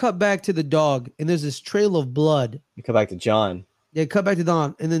then when they cut back to the dog and there's this trail of blood, you come back to John. Yeah, cut back to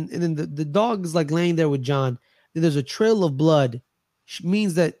dawn, and then the dog is like laying there with John. Then there's a trail of blood,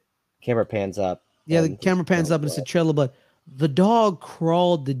 means that Camera pans up. yeah, the And there's camera pans trail of up and it's a blood. trail of blood. The dog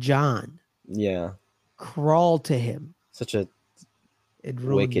crawled to John, Yeah. crawled to him. Such a It ruined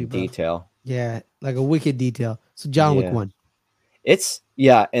me, wicked bro. detail. Yeah, like a wicked detail. So John Wick Yeah. 1. It's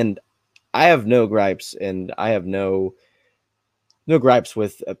and I have no gripes, and I have no gripes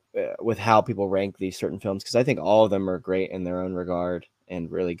with how people rank these certain films, because I think all of them are great in their own regard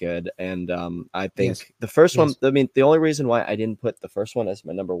and really good. And I think Yes. the first Yes. one, I mean, the only reason why I didn't put the first one as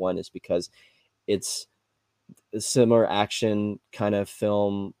my number one is because it's a similar action kind of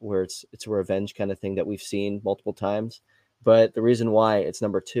film where it's a revenge kind of thing that we've seen multiple times. But the reason why it's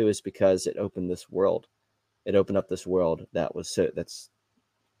number two is because it opened this world. It opened up this world that's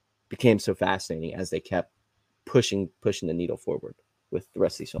became so fascinating as they kept pushing the needle forward with the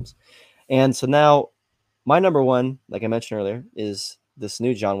rest of these films. And so now my number one, like I mentioned earlier, is this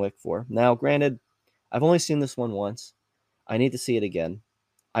new John Wick 4. Now, granted, I've only seen this one once. I need to see it again.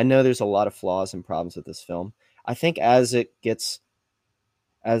 I know there's a lot of flaws and problems with this film. I think as this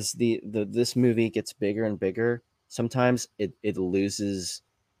movie gets bigger and bigger, sometimes it loses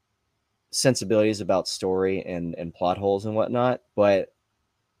sensibilities about story and plot holes and whatnot. But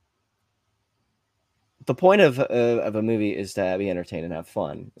the point of a movie is to be entertained and have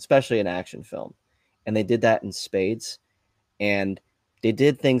fun, especially an action film. And they did that in spades. And they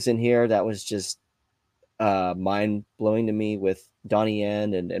did things in here that was just mind blowing to me, with Donnie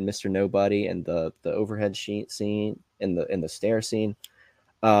Yen and Mr. Nobody and the overhead sheet scene and the stair scene.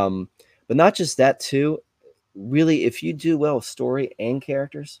 But not just that too. Really, if you do well with story and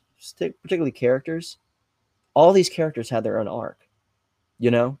characters, particularly characters, all these characters had their own arc.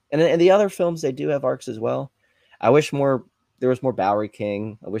 And the other films, they do have arcs as well. I wish there was more Bowery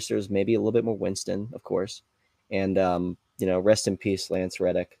King. I wish there was maybe a little bit more Winston, of course. And rest in peace, Lance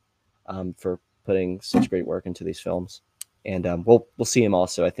Reddick, for putting such great work into these films. And we'll see him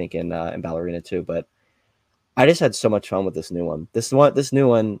also, I think, in Ballerina too. But I just had so much fun with this new one. This new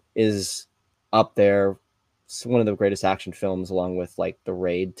one is up there. It's one of the greatest action films, along with like the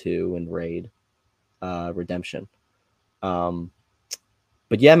Raid 2 and Raid Redemption.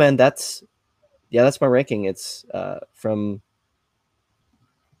 But yeah, man, that's my ranking. It's from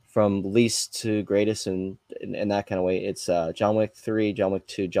least to greatest, and in that kind of way. It's John Wick 3, John Wick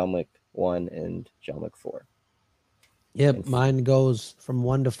 2, John Wick 1, and John Wick 4. Yep, mine goes from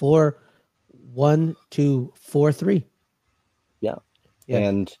 1 to 4, 1, 2, 4, 3. Yeah. Yep.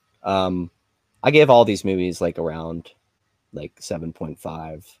 And I gave all these movies like around like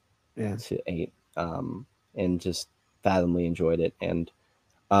 7.5 to 8, and just fathomably enjoyed it. And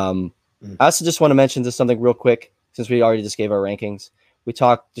I also just want to mention just something real quick, since we already just gave our rankings. We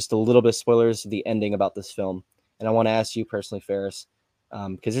talked just a little bit of spoilers of the ending about this film, and I want to ask you personally, Ferris,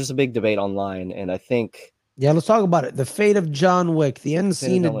 because there's a big debate online, and I think let's talk about it. The fate of John Wick, the end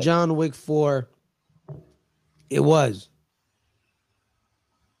scene of John Wick 4.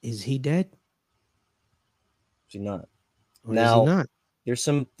 Is he dead? Is he not? Or is he not? There's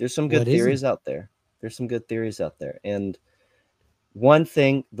some good theories out there. There's some good theories out there, and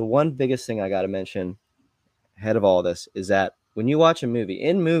the one biggest thing I got to mention ahead of all this is that when you watch a movie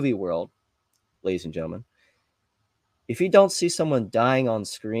in movie world, ladies and gentlemen, if you don't see someone dying on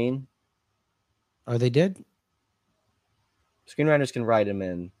screen, are they dead? Screenwriters can write them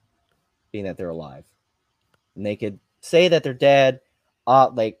in being that they're alive, and they could say that they're dead,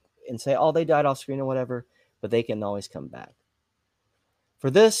 and say, oh, they died off screen or whatever, but they can always come back. For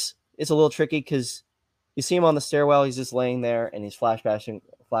this, it's a little tricky because you see him on the stairwell, he's just laying there, and he's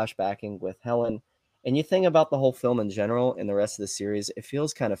flashbacking with Helen. And you think about the whole film in general and the rest of the series, it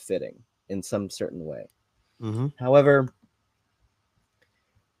feels kind of fitting in some certain way. Mm-hmm. However,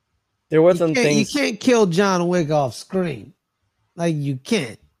 there were some things. You can't kill John Wick off screen. Like, you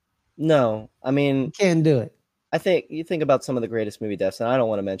can't. No, I mean, you can't do it. I think you think about some of the greatest movie deaths, and I don't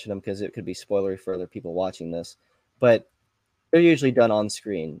want to mention them because it could be spoilery for other people watching this, but they're usually done on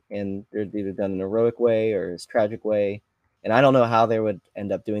screen, and they're either done in a heroic way or a tragic way. And I don't know how they would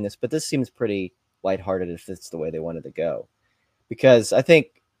end up doing this, but this seems pretty lighthearted if it's the way they wanted to go. Because I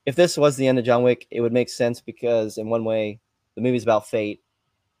think if this was the end of John Wick, it would make sense, because in one way, the movie's about fate,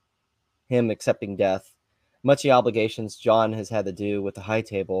 him accepting death. Much of the obligations John has had to do with the High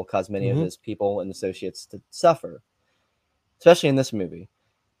Table cause many of his people and associates to suffer, especially in this movie.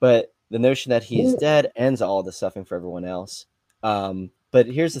 But the notion that he's dead ends all the suffering for everyone else. But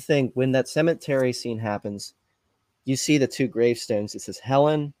here's the thing. When that cemetery scene happens, you see the two gravestones. It says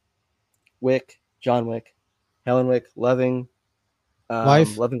Helen Wick, John Wick. Helen Wick, loving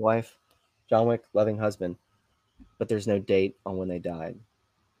wife. John Wick, loving husband. but there's no date on when they died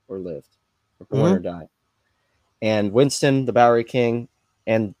or lived or born or died. And Winston, the Bowery King,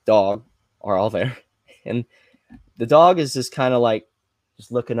 and dog are all there. And the dog is just kind of like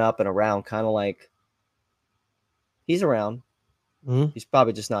just looking up and around, kind of like he's around. He's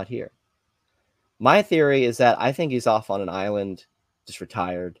probably just not here. My theory is that I think he's off on an island, just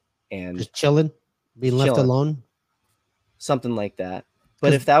retired and just chilling, being left alone. Something like that.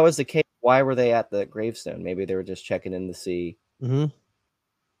 But if that was the case, why were they at the gravestone? Maybe they were just checking in to see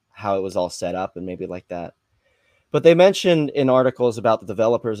how it was all set up and maybe like that. But they mentioned in articles about the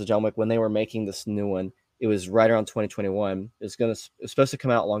developers of John Wick when they were making this new one, it was right around 2021. It was supposed to come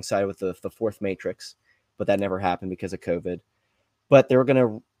out alongside with the fourth Matrix, but that never happened because of COVID. But they were going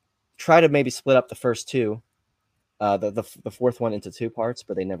to try to maybe split up the first two, the fourth one into two parts,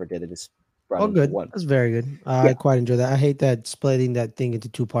 but they never did. They just brought it into one. That's very good. I quite enjoy that. I hate that splitting that thing into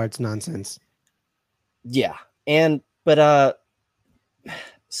two parts nonsense. Yeah, but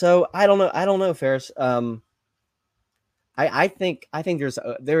so I don't know, Ferris. I think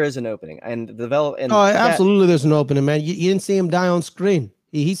there is an opening and absolutely there's an opening, man. You didn't see him die on screen.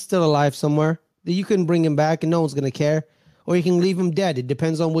 He's still alive somewhere. You can bring him back and no one's gonna care, or you can leave him dead. It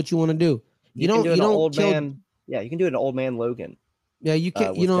depends on what you want to do. You don't do an old man. Yeah, you can do an old man Logan. Yeah, you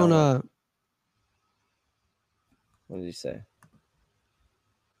can't. You don't. What did you say?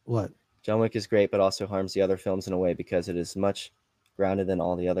 What? John Wick is great, but also harms the other films in a way because it is much grounded than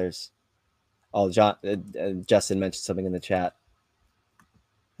all the others. Oh, Justin mentioned something in the chat.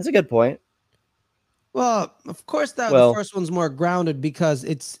 That's a good point. Well, of course, the first one's more grounded because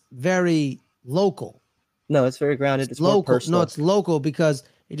it's very local. No, it's very grounded. It's local. More personal. No, it's local because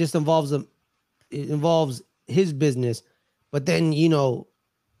it just involves his business. But then,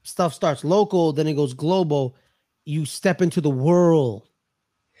 stuff starts local, then it goes global. You step into the world.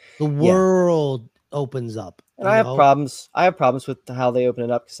 The world opens up. And I have problems. I have problems with how they open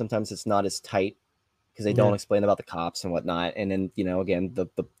it up because sometimes it's not as tight because they don't explain about the cops and whatnot. And then, again, the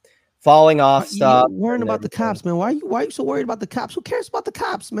falling off stuff. You're worrying about the cops, man. Why are you so worried about the cops? Who cares about the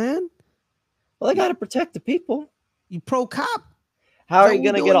cops, man? Well, they got to protect the people. You pro cop. How are you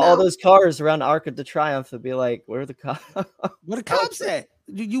going to get all those cars around Arc of the Triumph and be like, where are the cops? Where the cops at?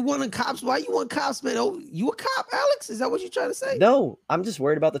 You want the cops? Why you want cops, man? Oh, you a cop, Alex? Is that what you're trying to say? No, I'm just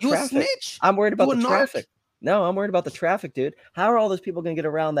worried about the traffic. A snitch? I'm worried about the traffic. No, I'm worried about the traffic, dude. How are all those people going to get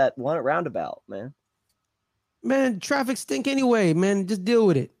around that one roundabout, man? Man, traffic stink anyway, man. Just deal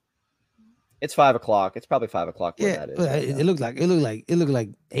with it. It's 5 o'clock. It's probably 5 o'clock. Yeah, it looked like 8. It looked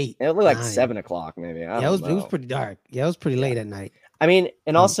like 7 o'clock, maybe. It was pretty dark. Yeah, it was pretty late at night. I mean,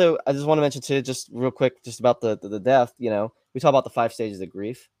 and also, I just want to mention too, just real quick, just about the death. We talk about the 5 stages of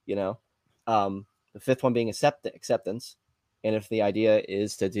grief. The fifth one being acceptance, and if the idea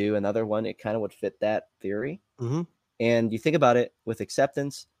is to do another one, it kind of would fit that theory. And you think about it with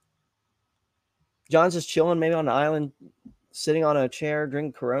acceptance. John's just chilling, maybe on an island, sitting on a chair,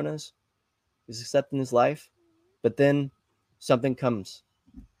 drinking Coronas. He's accepting his life, but then something comes,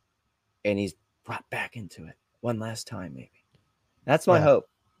 and he's brought back into it one last time, maybe. That's my hope.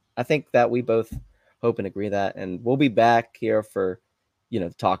 I think that we both hope and agree that, and we'll be back here for, to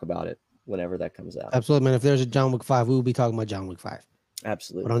talk about it whenever that comes out. Absolutely, man. If there's a John Wick 5, we will be talking about John Wick 5.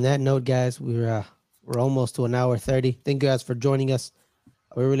 Absolutely. But on that note, guys, we're almost to an hour 30. Thank you guys for joining us.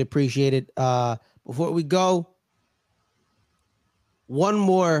 We really appreciate it. Before we go, one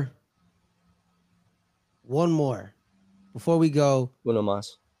more. Before we go. Uno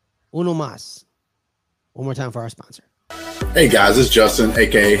más. One more time for our sponsor. Hey guys, it's Justin,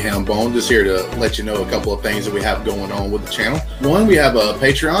 aka Hambone, just here to let you know a couple of things that we have going on with the channel. One, we have a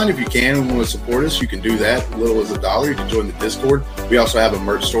Patreon. If you can and want to support us, you can do that. As little as $1. You can join the Discord. We also have a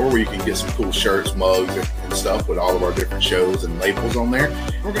merch store where you can get some cool shirts, mugs, and stuff with all of our different shows and labels on there.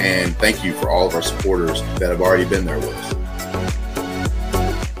 And thank you for all of our supporters that have already been there with us.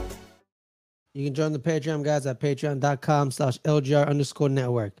 You can join the Patreon, guys, at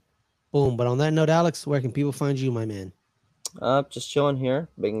patreon.com/LGR_network. Boom. But on that note, Alex, where can people find you, my man? Just chilling here,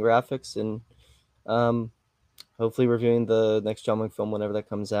 making graphics, and hopefully reviewing the next John Wick film whenever that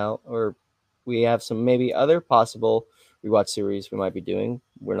comes out. Or we have some maybe other possible rewatch series we might be doing.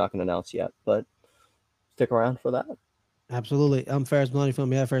 We're not going to announce yet, but stick around for that. Absolutely. I'm Ferris Maloney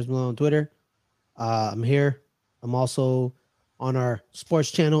from Ferris Maloney on Twitter. I'm here. I'm also on our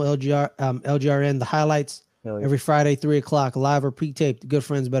sports channel, LGRN, The Highlights, every Friday, 3 o'clock, live or pre-taped, Good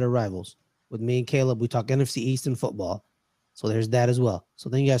Friends, Better Rivals. With me and Caleb, we talk NFC East and football. So there's that as well. So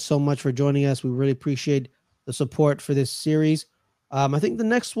thank you guys so much for joining us. We really appreciate the support for this series. I think the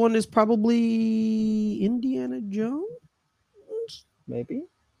next one is probably Indiana Jones. Maybe.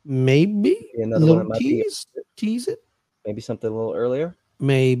 Another one. tease it. Maybe something a little earlier.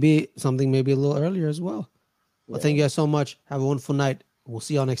 Maybe something maybe a little earlier as well. Well, Yeah. thank you guys so much. Have a wonderful night. We'll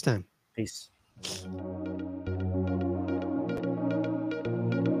see y'all next time. Peace.